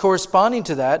 He says, corresponding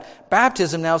to that,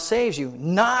 baptism now saves you,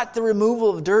 not the removal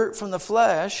of dirt from the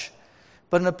flesh,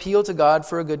 but an appeal to God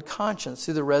for a good conscience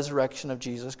through the resurrection of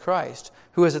Jesus Christ,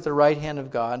 who is at the right hand of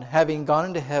God, having gone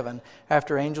into heaven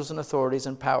after angels and authorities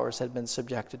and powers had been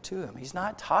subjected to him. He's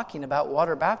not talking about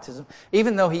water baptism,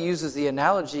 even though he uses the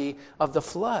analogy of the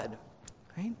flood.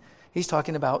 Right? He's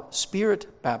talking about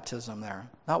spirit baptism there,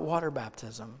 not water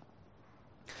baptism.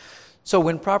 So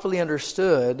when properly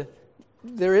understood,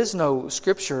 there is no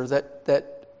scripture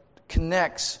that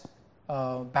connects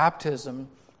baptism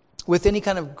with any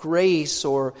kind of grace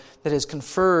or that is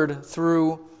conferred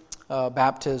through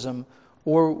baptism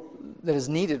or that is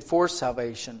needed for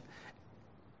salvation.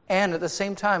 And at the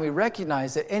same time, we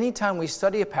recognize that anytime we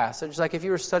study a passage, like if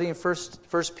you were studying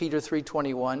 1 Peter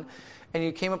 3:21, and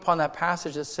you came upon that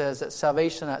passage that says that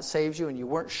salvation that saves you and you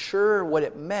weren't sure what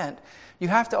it meant, you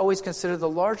have to always consider the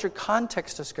larger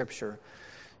context of Scripture.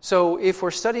 So if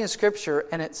we're studying Scripture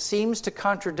and it seems to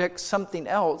contradict something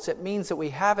else, it means that we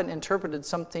haven't interpreted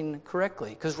something correctly.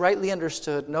 Because rightly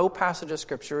understood, no passage of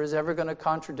Scripture is ever going to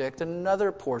contradict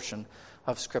another portion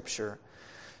of Scripture.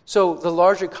 So the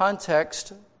larger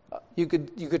context you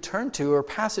could turn to are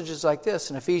passages like this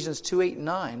in Ephesians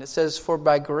 2:8-9. It says, "For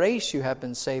by grace you have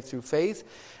been saved through faith,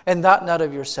 and that not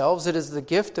of yourselves. It is the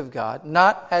gift of God,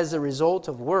 not as a result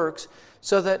of works,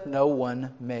 so that no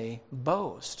one may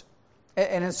boast."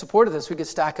 And in support of this, we could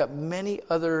stack up many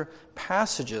other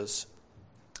passages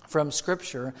from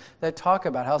Scripture that talk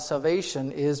about how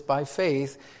salvation is by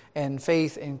faith and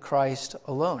faith in Christ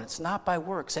alone. It's not by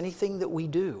works, anything that we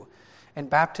do. And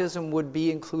baptism would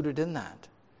be included in that.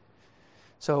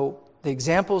 So the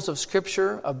examples of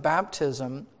Scripture of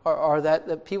baptism are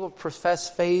that people profess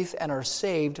faith and are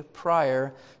saved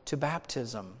prior to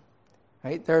baptism.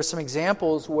 Right? There are some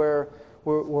examples where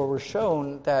we're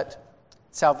shown that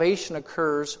salvation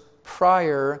occurs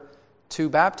prior to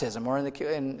baptism, or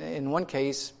in one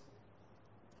case,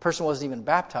 the person wasn't even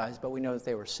baptized, but we know that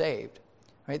they were saved.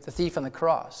 Right? The thief on the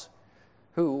cross,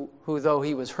 who though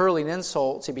he was hurling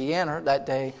insults, he began that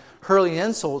day hurling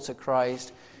insults at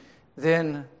Christ.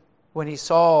 Then, when he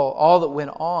saw all that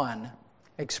went on,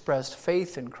 expressed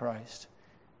faith in Christ.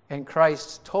 And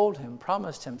Christ told him,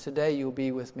 promised him, today you'll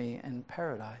be with me in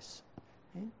paradise.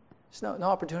 There's no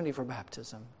opportunity for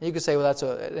baptism. You could say, well, that's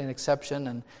an exception,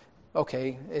 and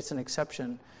okay, it's an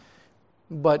exception.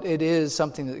 But it is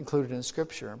something that's included in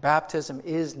Scripture. Baptism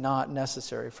is not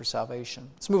necessary for salvation.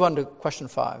 Let's move on to question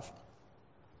 5.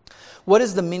 What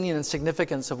is the meaning and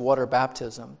significance of water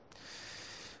baptism?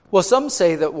 Well, some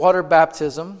say that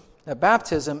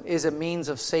baptism is a means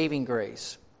of saving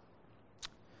grace.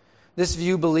 This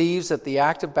view believes that the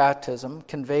act of baptism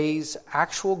conveys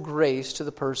actual grace to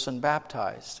the person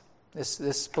baptized.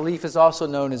 This belief is also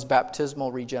known as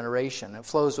baptismal regeneration. It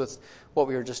flows with what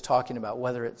we were just talking about,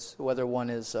 whether one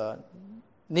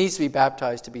needs to be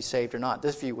baptized to be saved or not.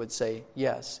 This view would say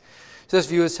yes. So this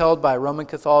view is held by Roman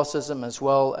Catholicism as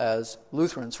well as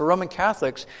Lutherans. For Roman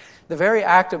Catholics, the very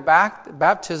act of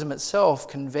baptism itself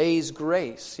conveys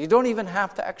grace. You don't even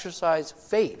have to exercise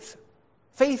faith.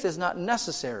 Faith is not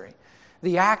necessary.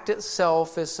 The act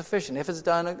itself is sufficient. If it's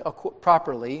done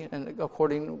properly and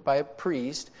according by a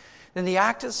priest, then the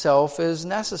act itself is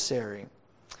necessary.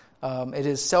 It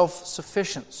is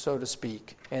self-sufficient, so to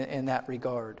speak, in that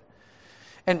regard.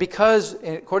 And because,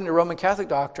 according to Roman Catholic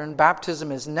doctrine,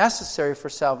 baptism is necessary for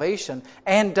salvation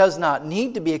and does not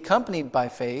need to be accompanied by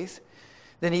faith,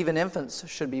 then even infants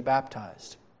should be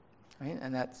baptized. Right?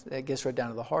 And that gets right down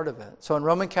to the heart of it. So in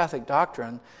Roman Catholic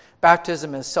doctrine,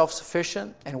 baptism is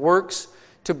self-sufficient and works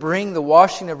to bring the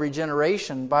washing of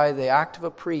regeneration by the act of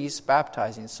a priest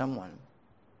baptizing someone.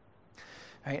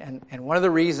 Right? And one of the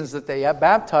reasons that they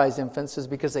baptize infants is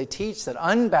because they teach that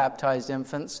unbaptized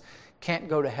infants can't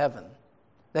go to heaven.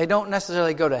 They don't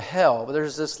necessarily go to hell, but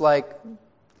there's this like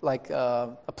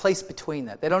a place between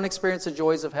that. They don't experience the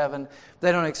joys of heaven.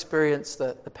 They don't experience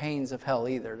the pains of hell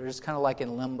either. They're just kind of like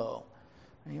in limbo.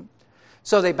 Right?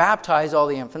 So they baptize all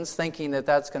the infants, thinking that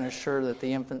that's going to assure that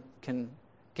the infant can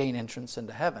gain entrance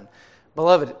into heaven.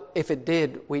 Beloved, if it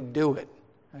did, we'd do it,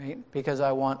 right? Because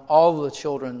I want all the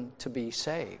children to be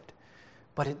saved.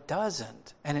 But it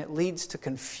doesn't, and it leads to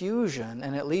confusion,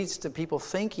 and it leads to people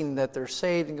thinking that they're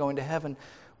saved and going to heaven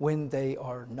when they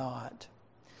are not.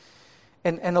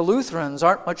 And the Lutherans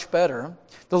aren't much better.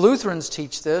 The Lutherans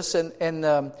teach this,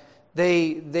 and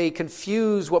they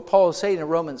confuse what Paul is saying in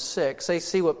Romans 6. They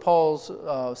see what Paul's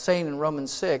saying in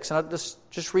Romans 6, and I'll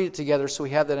just read it together so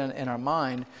we have that in our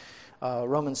mind.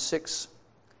 Romans 6,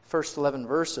 first 11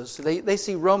 verses. They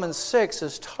see Romans 6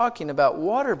 as talking about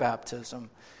water baptism,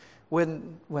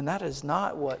 when that is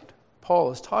not what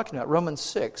Paul is talking about. Romans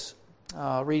 6.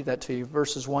 I'll read that to you,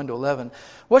 verses 1 to 11.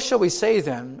 What shall we say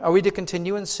then? Are we to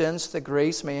continue in sin so that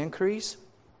grace may increase?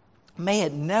 May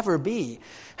it never be.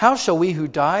 How shall we who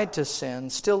died to sin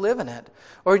still live in it?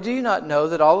 Or do you not know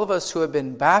that all of us who have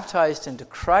been baptized into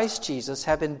Christ Jesus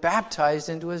have been baptized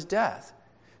into his death?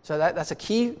 So that's a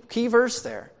key verse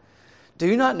there. Do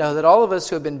you not know that all of us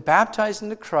who have been baptized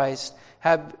into Christ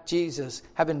Jesus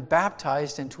have been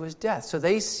baptized into his death? So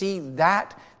they see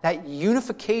that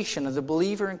unification of the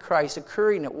believer in Christ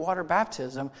occurring at water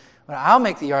baptism. But I'll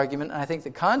make the argument, and I think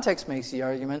the context makes the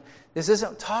argument, this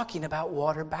isn't talking about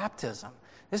water baptism.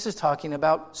 This is talking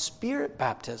about spirit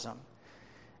baptism.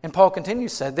 And Paul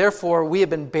continues, said, therefore we have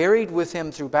been buried with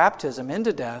him through baptism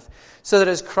into death, so that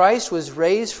as Christ was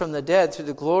raised from the dead through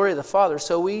the glory of the Father,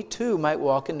 so we too might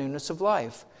walk in newness of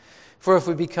life. For if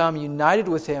we become united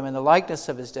with him in the likeness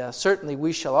of his death, certainly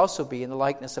we shall also be in the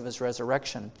likeness of his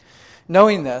resurrection.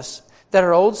 Knowing this, that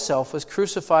our old self was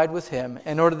crucified with him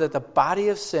in order that the body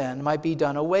of sin might be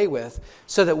done away with,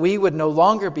 so that we would no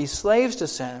longer be slaves to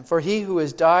sin, for he who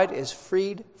has died is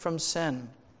freed from sin.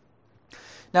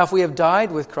 Now if we have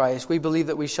died with Christ, we believe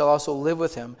that we shall also live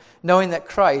with him, knowing that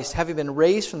Christ, having been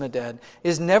raised from the dead,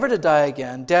 is never to die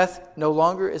again. Death no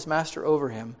longer is master over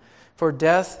him. For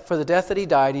the death that he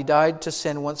died to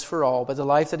sin once for all, but the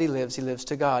life that he lives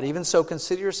to God. Even so,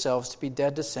 consider yourselves to be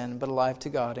dead to sin, but alive to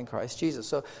God in Christ Jesus.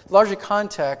 So the larger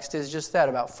context is just that,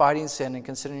 about fighting sin and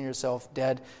considering yourself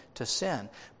dead to sin.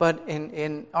 But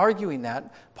in arguing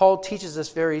that, Paul teaches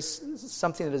us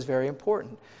something that is very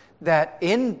important. That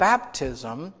in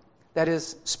baptism, that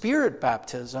is spirit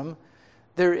baptism,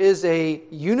 there is a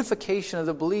unification of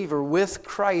the believer with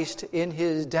Christ in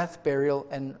his death, burial,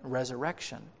 and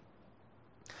resurrection.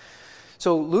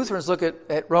 So Lutherans look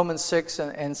at Romans 6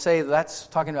 and say that's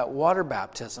talking about water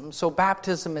baptism. So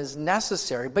baptism is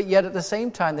necessary, but yet at the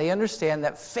same time they understand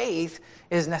that faith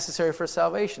is necessary for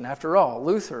salvation. After all,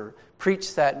 Luther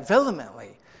preached that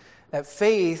vehemently, that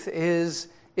faith is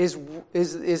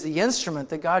the instrument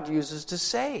that God uses to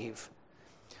save.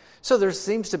 So there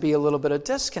seems to be a little bit of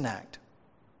disconnect.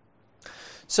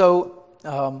 So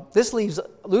this leaves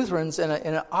Lutherans in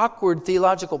an awkward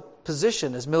theological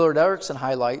position, as Millard Erickson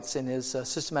highlights in his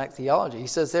systematic theology. He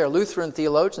says there, Lutheran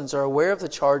theologians are aware of the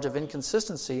charge of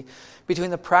inconsistency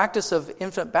between the practice of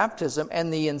infant baptism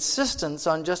and the insistence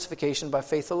on justification by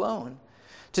faith alone.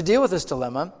 To deal with this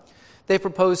dilemma, they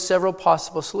propose several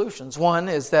possible solutions. One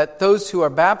is that those who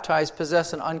are baptized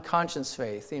possess an unconscious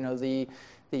faith. You know, the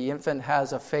infant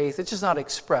has a faith. It's just not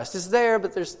expressed. It's there,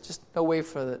 but there's just no way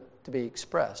for it to be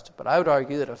expressed. But I would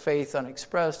argue that a faith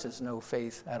unexpressed is no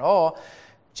faith at all.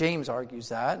 James argues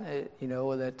that,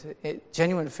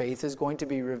 genuine faith is going to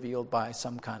be revealed by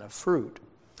some kind of fruit.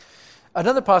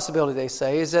 Another possibility, they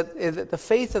say, is that the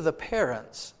faith of the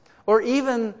parents, or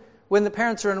even when the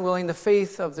parents are unwilling, the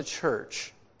faith of the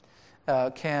church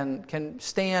can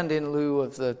stand in lieu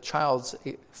of the child's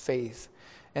faith.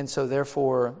 And so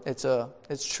therefore,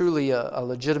 it's truly a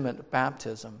legitimate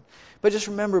baptism. But just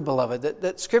remember, beloved,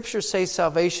 that Scripture says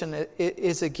salvation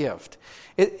is a gift.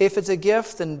 If it's a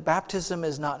gift, then baptism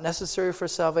is not necessary for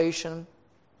salvation,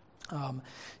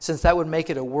 since that would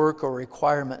make it a work or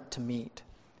requirement to meet.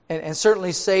 And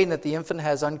certainly saying that the infant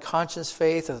has unconscious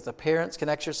faith, or that the parents can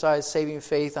exercise saving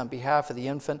faith on behalf of the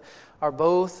infant, are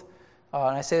both,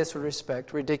 and I say this with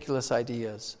respect, ridiculous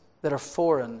ideas that are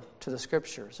foreign to the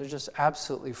Scriptures. They're just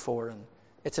absolutely foreign.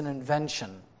 It's an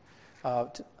invention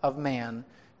of man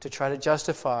to try to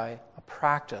justify a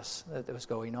practice that was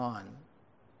going on.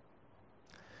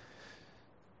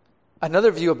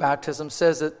 Another view of baptism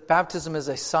says that baptism is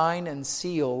a sign and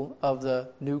seal of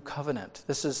the new covenant.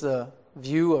 This is the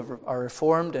view of our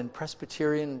Reformed and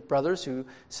Presbyterian brothers,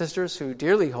 sisters who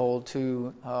dearly hold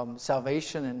to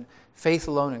salvation and faith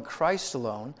alone in Christ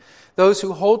alone. Those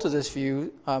who hold to this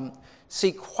view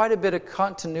see quite a bit of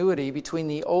continuity between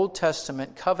the Old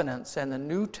Testament covenants and the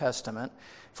New Testament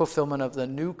fulfillment of the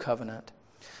new covenant.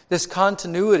 This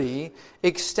continuity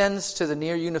extends to the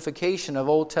near unification of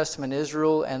Old Testament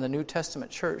Israel and the New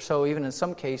Testament church. So even in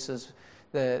some cases,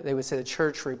 they would say the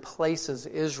church replaces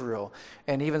Israel.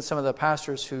 And even some of the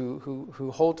pastors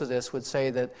who hold to this would say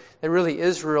that really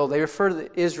Israel, they refer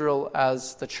to Israel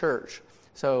as the church.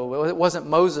 So it wasn't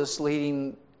Moses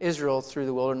leading Israel through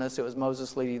the wilderness, it was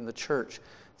Moses leading the church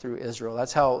through Israel.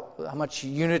 That's how much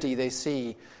unity they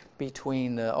see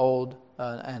between the Old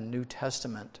and New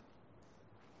Testament.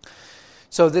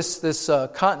 So this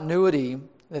continuity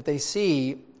that they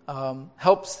see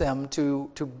helps them to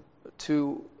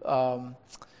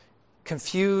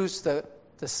confuse the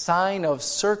sign of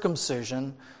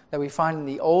circumcision that we find in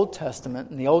the Old Testament,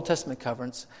 in the Old Testament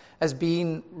covenants, as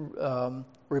being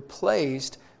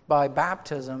replaced by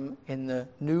baptism in the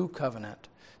New Covenant.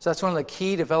 So that's one of the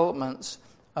key developments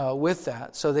with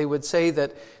that. So they would say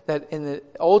that in the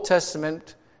Old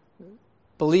Testament,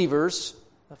 believers,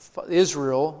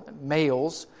 Israel,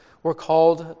 males, were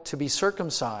called to be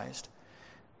circumcised.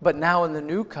 But now in the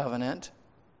New Covenant,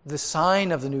 the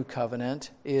sign of the New Covenant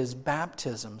is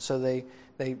baptism. So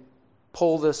they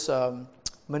pull this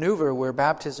maneuver where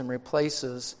baptism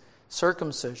replaces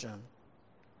circumcision.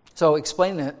 So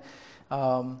explaining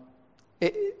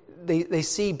it, they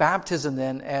see baptism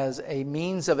then as a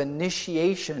means of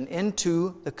initiation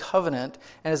into the covenant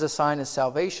and as a sign of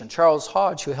salvation. Charles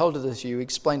Hodge, who held to this view,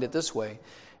 explained it this way,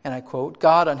 and I quote,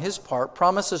 "God, on his part,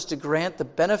 promises to grant the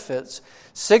benefits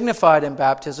signified in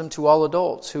baptism to all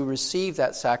adults who receive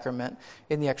that sacrament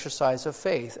in the exercise of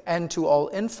faith, and to all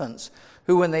infants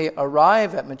who, when they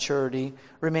arrive at maturity,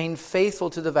 remain faithful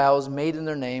to the vows made in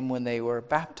their name when they were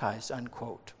baptized,"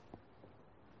 unquote.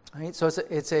 Right? So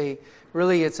it's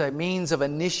a means of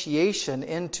initiation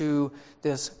into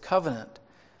this covenant.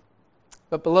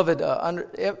 But beloved,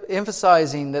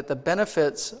 emphasizing that the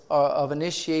benefits of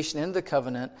initiation into the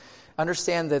covenant,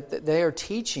 understand that they are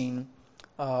teaching.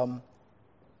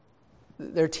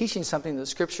 They're teaching something that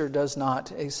Scripture does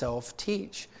not itself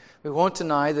teach. We won't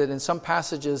deny that in some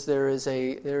passages there is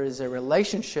a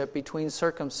relationship between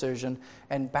circumcision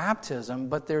and baptism,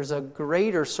 but there's a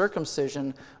greater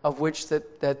circumcision of which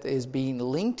that is being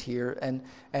linked here, and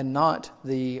not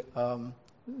the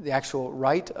actual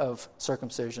rite of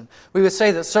circumcision. We would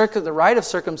say that the rite of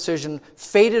circumcision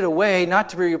faded away, not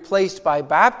to be replaced by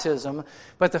baptism,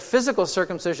 but the physical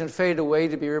circumcision faded away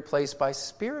to be replaced by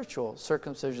spiritual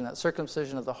circumcision, that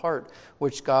circumcision of the heart,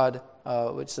 which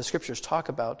which the Scriptures talk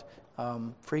about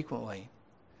frequently,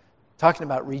 talking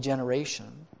about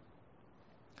regeneration.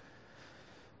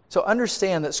 So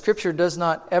understand that Scripture does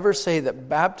not ever say that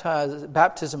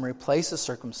baptism replaces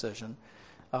circumcision.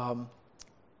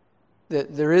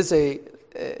 That there is a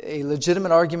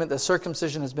legitimate argument that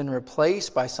circumcision has been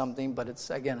replaced by something, but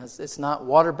it's not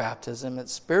water baptism,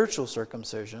 it's spiritual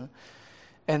circumcision.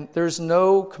 And there's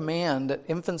no command that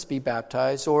infants be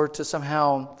baptized, or to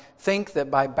somehow think that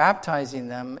by baptizing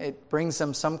them, it brings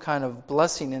them some kind of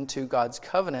blessing into God's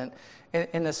covenant,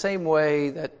 in the same way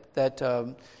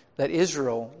that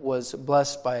Israel was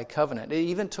blessed by a covenant. It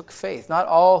even took faith. Not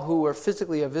all who were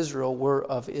physically of Israel were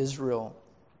of Israel.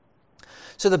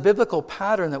 So the biblical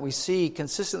pattern that we see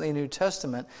consistently in the New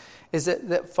Testament is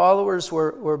that followers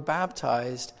were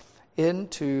baptized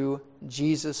into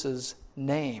Jesus'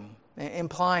 name,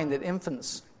 implying that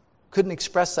infants couldn't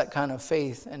express that kind of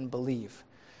faith and belief.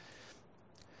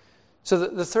 So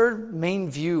the third main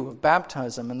view of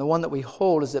baptism, and the one that we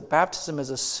hold, is that baptism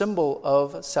is a symbol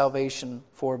of salvation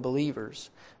for believers.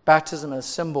 Baptism is a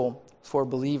symbol for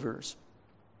believers.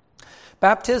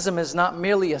 Baptism is not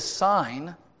merely a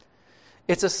sign,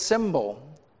 it's a symbol.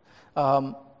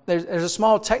 There's a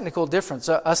small technical difference.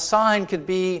 A sign could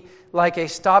be like a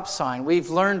stop sign. We've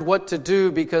learned what to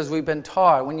do because we've been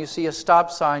taught. When you see a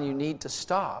stop sign, you need to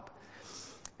stop.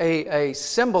 A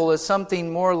symbol is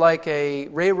something more like a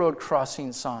railroad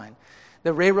crossing sign.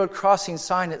 The railroad crossing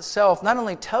sign itself not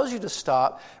only tells you to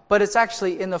stop, but it's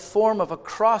actually in the form of a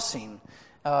crossing.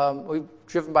 We've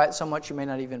driven by it so much you may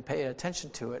not even pay attention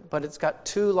to it, but it's got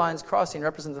two lines crossing,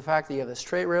 represent the fact that you have the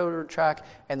straight railroad track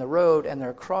and the road, and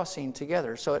they're crossing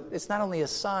together. So it's not only a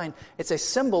sign, it's a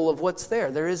symbol of what's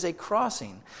there. There is a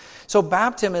crossing. So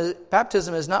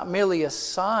baptism is not merely a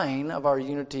sign of our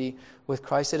unity with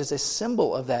Christ, it is a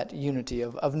symbol of that unity,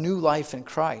 of new life in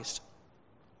Christ.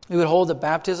 We would hold that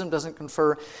baptism doesn't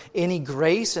confer any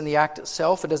grace in the act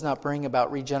itself. It does not bring about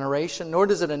regeneration, nor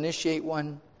does it initiate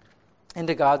one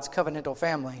into God's covenantal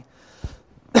family.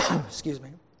 Excuse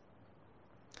me.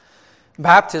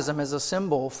 Baptism is a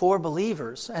symbol for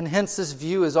believers, and hence this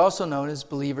view is also known as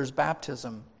believer's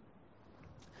baptism.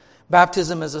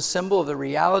 Baptism is a symbol of the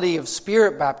reality of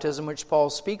Spirit baptism, which Paul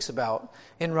speaks about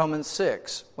in Romans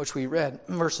 6, which we read,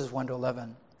 verses 1 to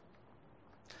 11.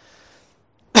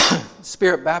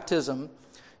 Spirit baptism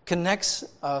connects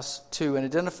us to and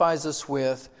identifies us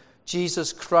with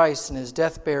Jesus Christ and His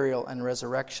death, burial, and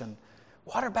resurrection.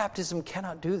 Water baptism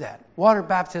cannot do that. Water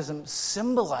baptism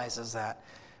symbolizes that,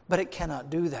 but it cannot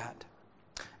do that.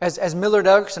 As Millard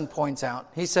Erickson points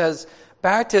out, he says,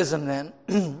 baptism then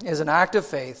is an act of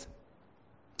faith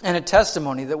and a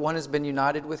testimony that one has been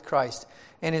united with Christ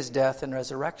in His death and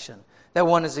resurrection, that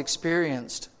one has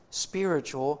experienced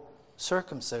spiritual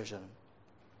circumcision.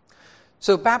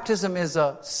 So baptism is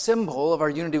a symbol of our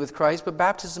unity with Christ, but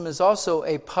baptism is also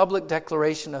a public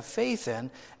declaration of faith in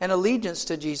and allegiance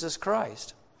to Jesus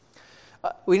Christ.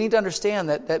 We need to understand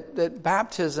that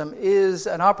baptism is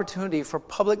an opportunity for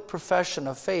public profession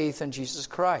of faith in Jesus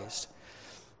Christ.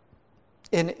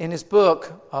 In his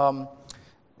book,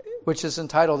 which is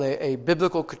entitled A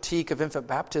Biblical Critique of Infant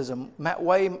Baptism, Matt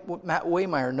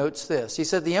Waymeyer notes this. He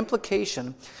said, the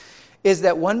implication is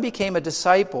that one became a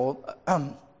disciple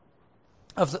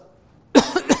of the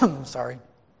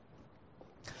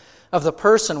of the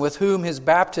person with whom his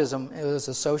baptism is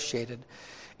associated.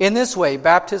 In this way,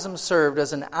 baptism served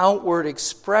as an outward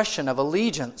expression of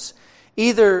allegiance,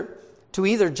 either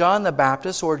John the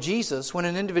Baptist or Jesus, when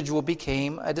an individual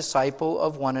became a disciple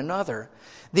of one another.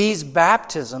 These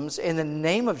baptisms in the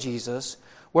name of Jesus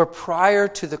were prior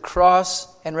to the cross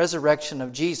and resurrection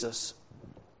of Jesus.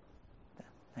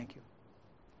 Thank you.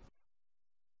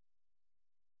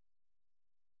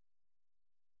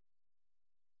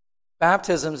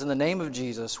 Baptisms in the name of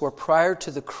Jesus were prior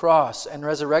to the cross and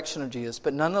resurrection of Jesus,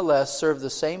 but nonetheless serve the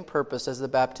same purpose as the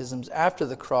baptisms after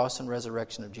the cross and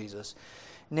resurrection of Jesus.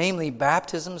 Namely,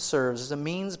 baptism serves as a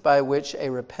means by which a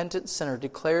repentant sinner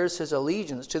declares his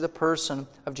allegiance to the person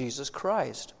of Jesus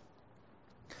Christ.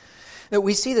 Now,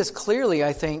 we see this clearly,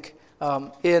 I think,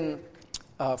 in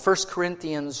 1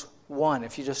 Corinthians 1.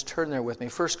 If you just turn there with me,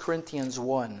 1 Corinthians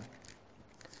 1.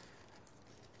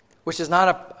 Which is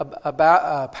not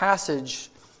a passage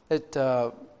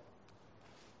that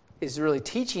is really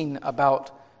teaching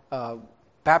about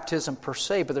baptism per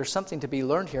se, but there's something to be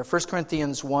learned here. 1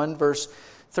 Corinthians 1, verse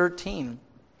 13.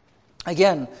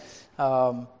 Again,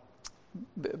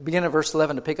 begin at verse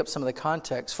 11 to pick up some of the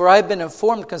context. For I have been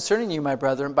informed concerning you, my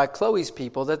brethren, by Chloe's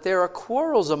people, that there are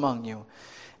quarrels among you.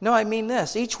 No, I mean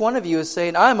this. Each one of you is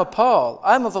saying, I am of Paul,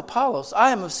 I am of Apollos, I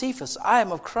am of Cephas, I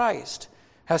am of Christ.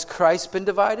 Has Christ been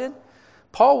divided?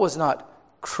 Paul was not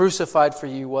crucified for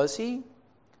you, was he?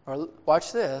 Or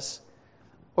watch this.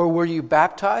 Or were you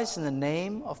baptized in the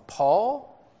name of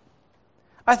Paul?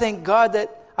 I thank God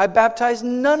that I baptized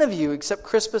none of you except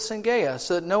Crispus and Gaius,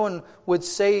 so that no one would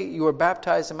say you were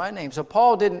baptized in my name. So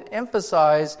Paul didn't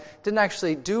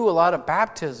actually do a lot of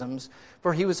baptisms,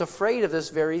 for he was afraid of this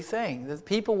very thing, that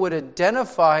people would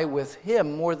identify with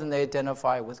him more than they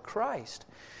identify with Christ.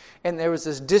 And there was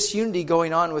this disunity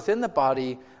going on within the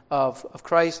body of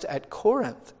Christ at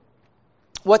Corinth.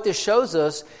 What this shows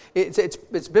us,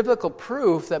 it's biblical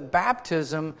proof that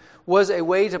baptism was a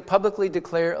way to publicly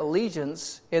declare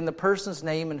allegiance in the person's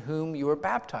name in whom you were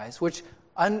baptized, which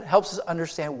helps us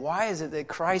understand why is it that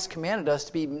Christ commanded us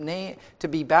to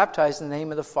be baptized in the name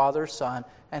of the Father, Son,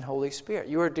 and Holy Spirit.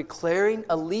 You are declaring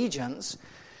allegiance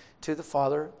to the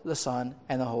Father, the Son,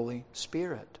 and the Holy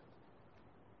Spirit.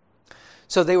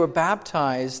 So they were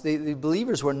baptized, the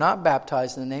believers were not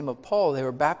baptized in the name of Paul, they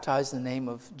were baptized in the name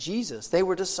of Jesus. They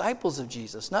were disciples of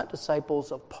Jesus, not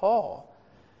disciples of Paul.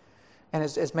 And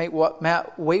as Matt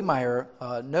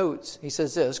Waymeyer notes, he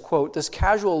says this, quote, this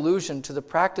casual allusion to the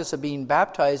practice of being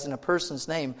baptized in a person's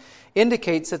name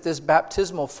indicates that this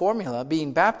baptismal formula,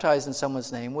 being baptized in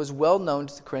someone's name, was well known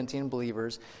to the Corinthian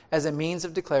believers as a means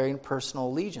of declaring personal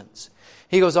allegiance.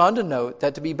 He goes on to note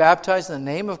that to be baptized in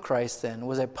the name of Christ, then,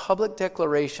 was a public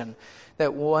declaration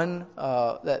that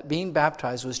that being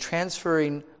baptized was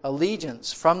transferring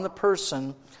allegiance from the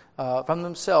person from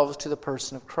themselves to the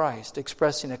person of Christ,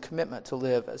 expressing a commitment to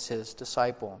live as his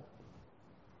disciple.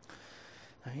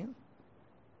 Right?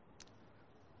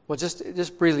 Well,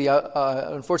 just briefly,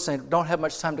 unfortunately, I don't have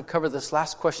much time to cover this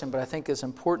last question, but I think it's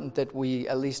important that we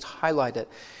at least highlight it.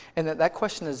 And that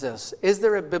question is this: is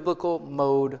there a biblical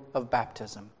mode of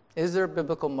baptism? Is there a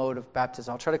biblical mode of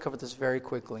baptism? I'll try to cover this very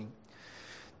quickly.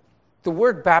 The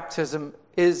word baptism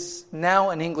is now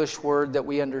an English word that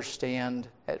we understand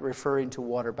at referring to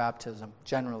water baptism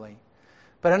generally.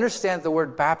 But understand the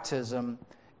word baptism,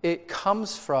 it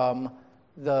comes from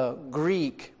the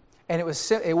Greek, and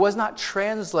it was not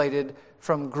translated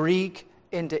from Greek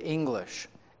into English.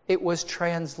 It was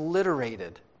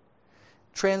transliterated.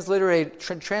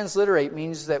 Transliterate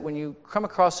means that when you come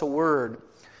across a word,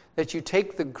 that you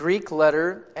take the Greek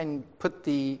letter and put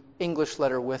the English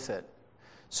letter with it.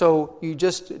 So you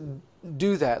just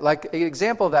do that. Like an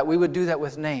example of that, we would do that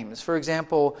with names. For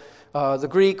example, the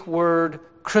Greek word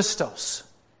Christos,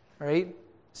 right?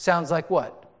 Sounds like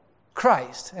what?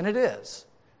 Christ, and it is.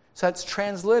 So that's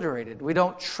transliterated. We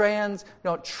don't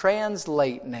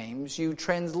translate names. You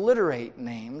transliterate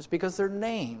names because they're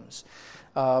names.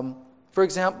 For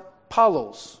example,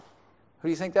 Paulos. Who do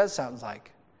you think that sounds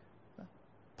like?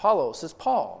 Paulos is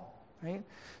Paul, right?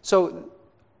 So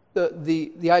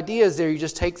the idea is there you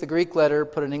just take the Greek letter,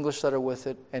 put an English letter with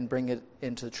it, and bring it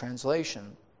into the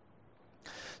translation.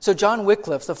 So John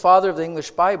Wycliffe, the father of the English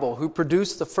Bible, who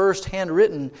produced the first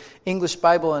handwritten English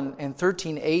Bible in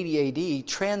 1380 AD,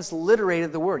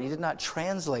 transliterated the word. He did not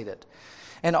translate it.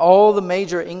 And all the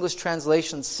major English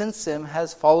translations since him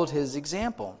has followed his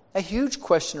example. A huge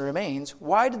question remains,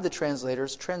 why did the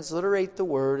translators transliterate the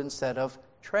word instead of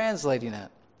translating it?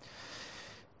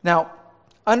 Now,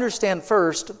 understand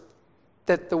first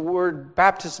that the word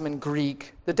baptism in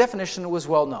Greek, the definition was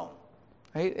well known.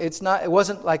 Right? It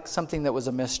wasn't like something that was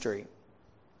a mystery.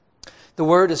 The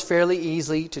word is fairly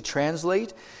easy to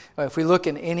translate. If we look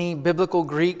in any biblical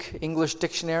Greek English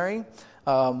dictionary,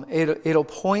 it'll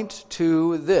point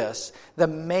to this. The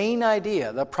main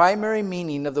idea, the primary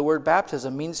meaning of the word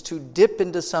baptism means to dip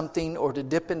into something or to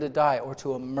dip into dye or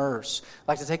to immerse.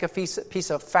 Like to take a piece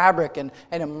of fabric and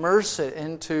immerse it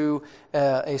into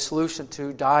a solution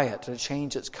to dye it, to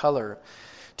change its color.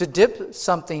 To dip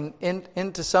something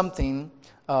into something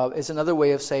is another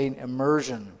way of saying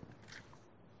immersion.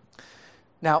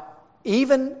 Now,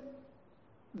 even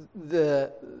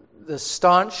the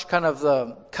staunch kind of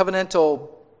the covenantal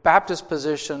Baptist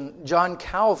position, John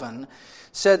Calvin,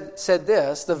 said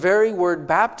this: the very word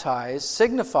baptize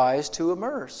signifies to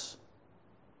immerse.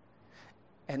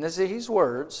 And this is his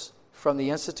words from the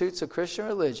Institutes of Christian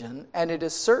Religion, and it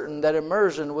is certain that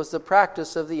immersion was the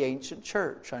practice of the ancient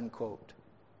church, unquote.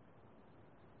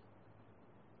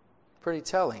 Pretty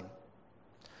telling.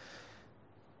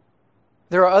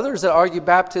 There are others that argue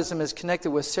baptism is connected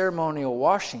with ceremonial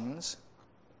washings.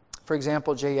 For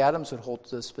example, J. Adams would hold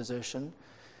to this position.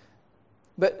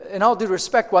 But in all due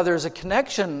respect, while there's a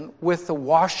connection with the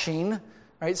washing,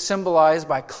 right, symbolized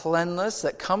by cleanliness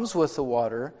that comes with the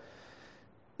water,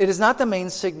 it is not the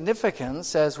main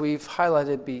significance, as we've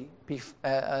highlighted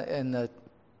in the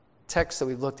text that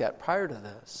we've looked at prior to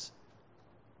this.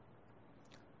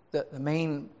 The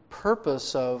main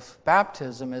purpose of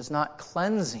baptism is not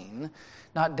cleansing,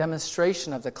 not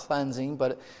demonstration of the cleansing,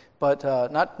 but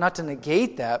not to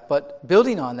negate that, but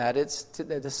building on that. It's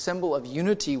the symbol of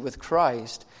unity with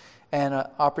Christ and an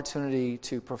opportunity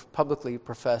to publicly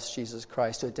profess Jesus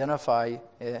Christ, to identify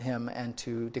Him and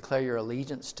to declare your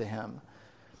allegiance to Him.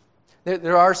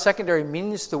 There are secondary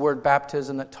meanings to the word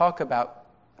baptism that talk about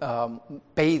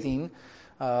bathing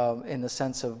in the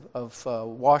sense of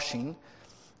washing.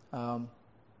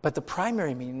 But the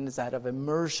primary meaning is that of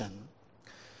immersion.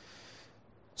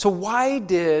 So why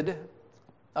did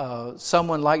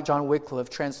someone like John Wycliffe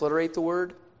transliterate the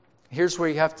word? Here's where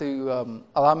you have to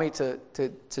allow me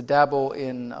to dabble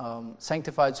in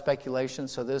sanctified speculation.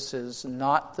 So this is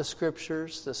not the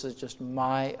Scriptures. This is just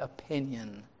my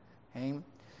opinion. Okay?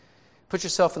 Put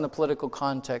yourself in the political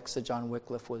context that John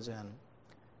Wycliffe was in.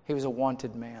 He was a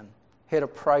wanted man. He had a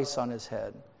price on his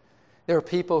head. There were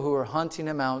people who were hunting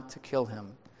him out to kill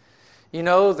him. You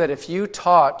know that if you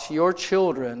taught your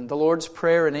children the Lord's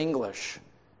Prayer in English,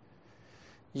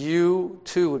 you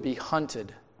too would be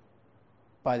hunted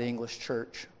by the English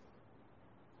church.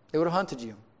 They would have hunted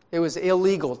you. It was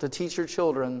illegal to teach your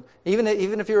children, even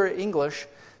if you were English,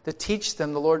 to teach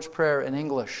them the Lord's Prayer in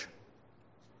English.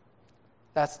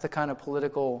 That's the kind of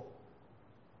political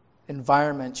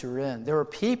environment you're in. There were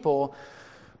people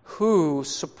who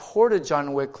supported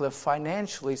John Wycliffe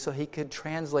financially so he could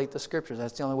translate the Scriptures.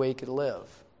 That's the only way he could live.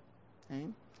 Okay?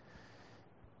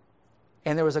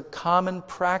 And there was a common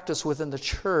practice within the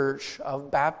church of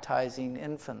baptizing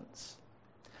infants.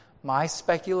 My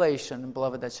speculation,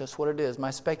 beloved, that's just what it is.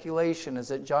 My speculation is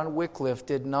that John Wycliffe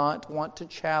did not want to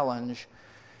challenge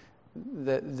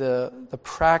the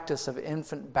practice of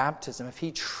infant baptism. If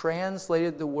he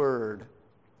translated the word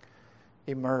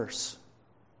immerse,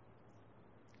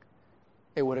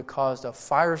 it would have caused a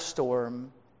firestorm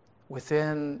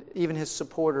within even his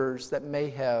supporters that may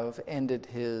have ended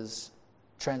his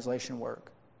translation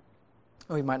work.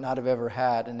 We might not have ever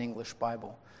had an English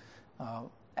Bible,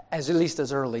 at least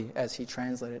as early as he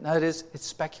translated. Now it's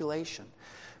speculation.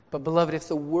 But beloved, if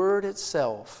the word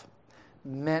itself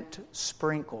meant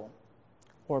sprinkle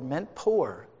or meant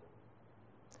pour,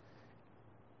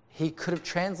 he could have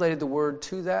translated the word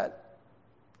to that,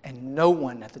 and no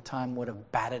one at the time would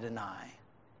have batted an eye.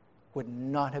 Would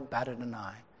not have batted an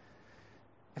eye.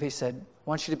 If he said, I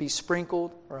want you to be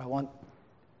sprinkled, or I want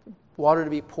water to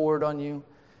be poured on you,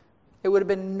 it would have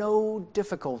been no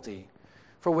difficulty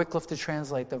for Wycliffe to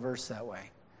translate the verse that way.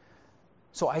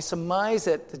 So I surmise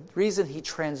that the reason he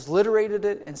transliterated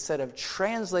it instead of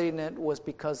translating it was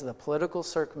because of the political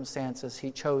circumstances.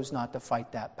 He chose not to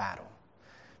fight that battle,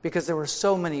 because there were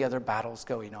so many other battles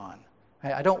going on.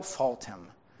 I don't fault him.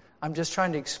 I'm just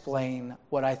trying to explain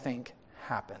what I think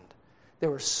happened. There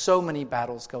were so many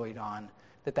battles going on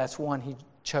that's one he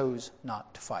chose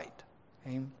not to fight.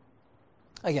 Okay?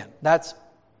 Again, that's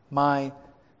my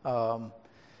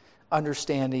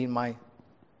understanding, my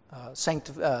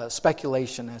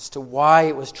speculation as to why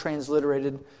it was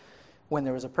transliterated when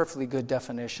there was a perfectly good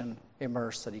definition,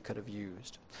 immerse, that he could have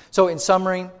used. So in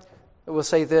summary, we'll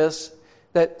say this,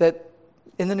 that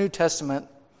in the New Testament,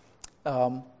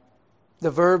 the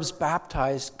verbs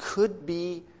baptized could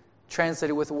be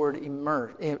translated with the word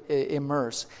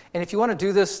immerse. And if you want to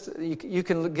do this, you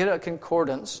can get a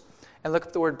concordance and look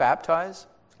up the word baptize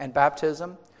and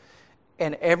baptism.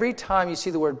 And every time you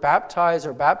see the word baptize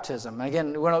or baptism, and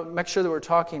again, we want to make sure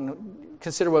that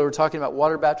consider whether we're talking about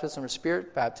water baptism or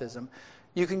spirit baptism,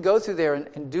 you can go through there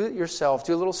and do it yourself,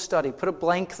 do a little study, put a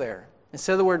blank there.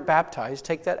 Instead of the word baptize,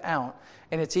 take that out,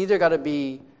 and it's either got to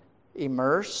be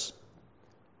immerse,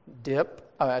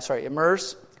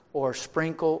 immerse, or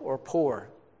sprinkle or pour.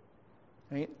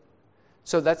 Right?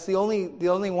 So that's the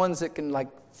only ones that can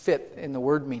fit in the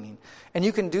word meaning. And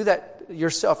you can do that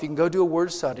yourself. You can go do a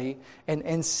word study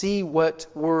and see what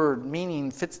word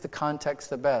meaning fits the context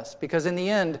the best. Because in the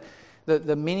end,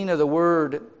 the meaning of the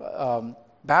word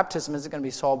baptism isn't going to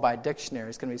be solved by a dictionary.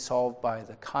 It's going to be solved by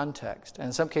the context. And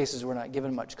in some cases, we're not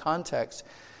given much context.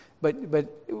 But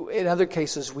in other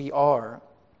cases, we are.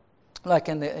 Like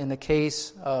in the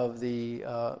case of the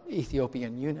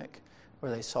Ethiopian eunuch,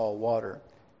 where they saw water.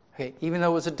 Okay, even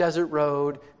though it was a desert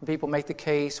road, and people make the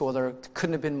case, well, there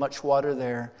couldn't have been much water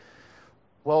there.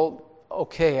 Well,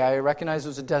 okay, I recognize it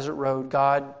was a desert road.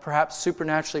 God perhaps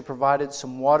supernaturally provided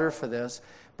some water for this.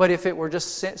 But if it were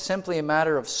just simply a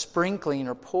matter of sprinkling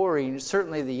or pouring,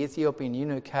 certainly the Ethiopian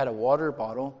eunuch had a water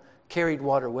bottle, carried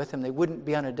water with him. They wouldn't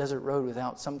be on a desert road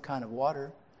without some kind of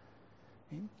water.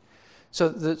 Okay? So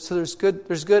there's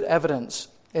good evidence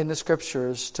in the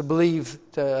Scriptures to believe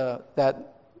that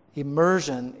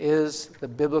immersion is the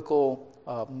biblical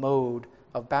mode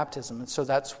of baptism, and so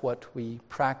that's what we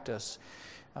practice.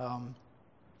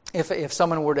 If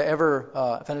someone were to ever,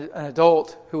 if an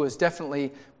adult who was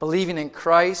definitely believing in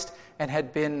Christ and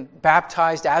had been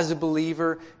baptized as a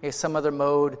believer in some other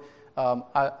mode,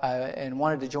 and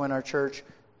wanted to join our church,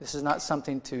 this is not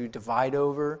something to divide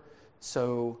over.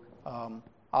 So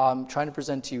I'm trying to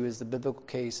present to you is the biblical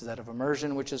case that of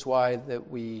immersion, which is why that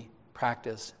we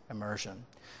practice immersion.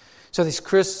 So these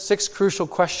 6 crucial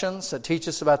questions that teach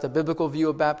us about the biblical view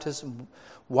of baptism.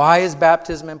 Why is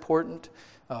baptism important?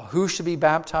 Who should be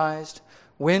baptized?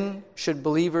 When should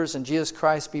believers in Jesus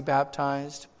Christ be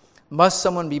baptized? Must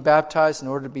someone be baptized in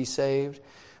order to be saved?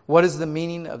 What is the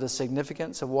meaning of the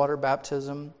significance of water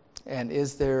baptism? And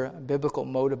is there a biblical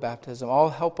mode of baptism? All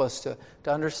help us to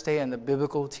understand the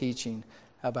biblical teaching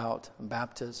about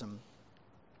baptism.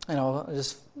 And I'll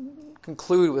just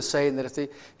conclude with saying that if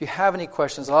you have any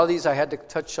questions, a lot of these I had to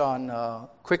touch on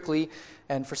quickly,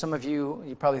 and for some of you,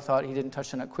 you probably thought he didn't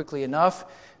touch on it quickly enough.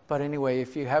 But anyway,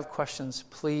 if you have questions,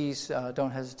 please don't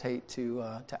hesitate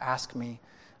to ask me.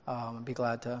 I'd be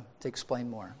glad to explain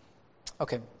more.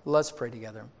 Okay, let's pray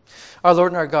together. Our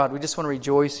Lord and our God, we just want to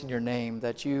rejoice in your name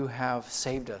that you have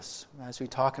saved us. As we're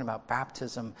talking about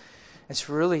baptism, it's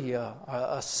really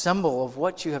a symbol of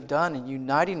what you have done in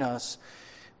uniting us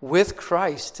with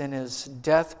Christ in his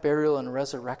death, burial, and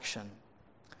resurrection.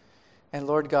 And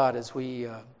Lord God, as we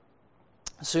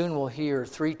soon will hear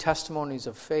 3 testimonies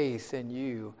of faith in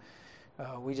you,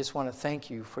 we just want to thank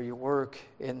you for your work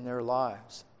in their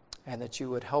lives, and that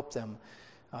you would help them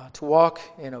to walk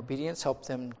in obedience, help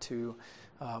them to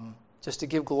just to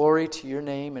give glory to your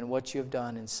name and what you have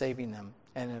done in saving them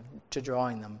and to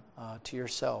drawing them to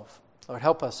yourself. Lord,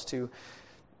 help us to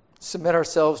submit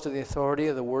ourselves to the authority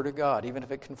of the Word of God, even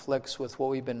if it conflicts with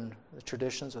the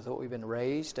traditions with what we've been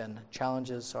raised and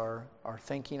challenges our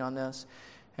thinking on this.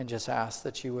 and just ask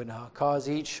that you would cause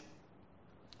each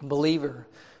believer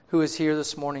who is here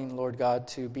this morning, Lord God,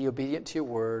 to be obedient to your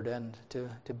word and to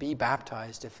be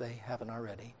baptized if they haven't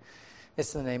already.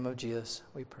 It's in the name of Jesus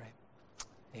we pray.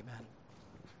 Amen.